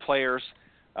lot of players,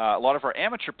 a lot of our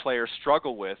amateur players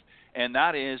struggle with, and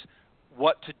that is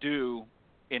what to do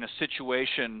in a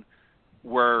situation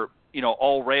where, you know,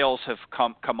 all rails have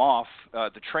come off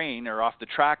the train or off the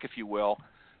track, if you will.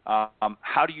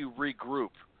 How do you regroup?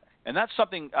 And that's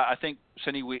something I think,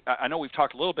 Cindy, I know we've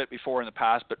talked a little bit before in the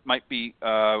past, but might be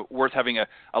worth having a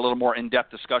little more in-depth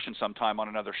discussion sometime on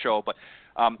another show. But,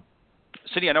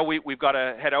 Cindy, I know we've got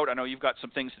to head out. I know you've got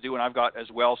some things to do, and I've got as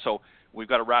well, so we've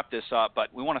got to wrap this up.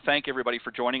 But we want to thank everybody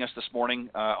for joining us this morning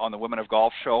on the Women of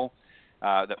Golf show,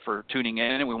 for tuning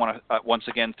in. And we want to once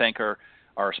again thank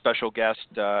our special guest,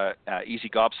 Easy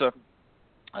Gabsa,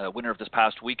 winner of this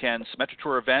past weekend Symetra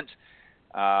Tour event,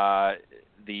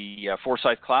 the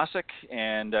Forsyth Classic,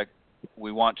 and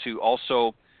we want to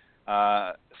also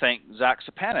thank Zach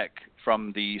Sapanik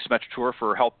from the Symetra Tour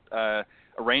for help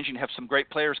arranging to have some great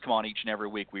players come on each and every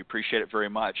week. We appreciate it very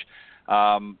much.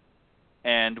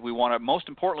 And we want to, most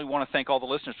importantly, want to thank all the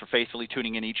listeners for faithfully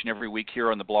tuning in each and every week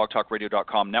here on the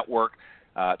blogtalkradio.com network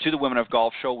to the Women of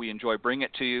Golf show. We enjoy bringing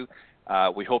it to you.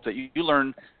 We hope that you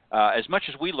learn as much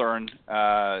as we learn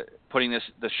putting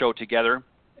this show together,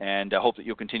 and hope that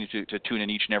you'll continue to tune in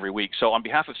each and every week. So on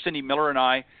behalf of Cindy Miller and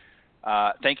I,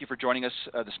 thank you for joining us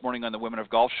this morning on the Women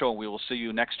of Golf show, and we will see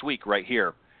you next week right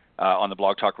here on the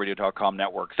blogtalkradio.com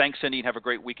network. Thanks, Cindy, and have a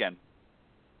great weekend.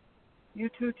 You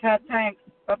too, Ted. Thanks.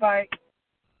 Bye-bye.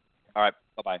 All right.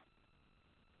 Bye-bye.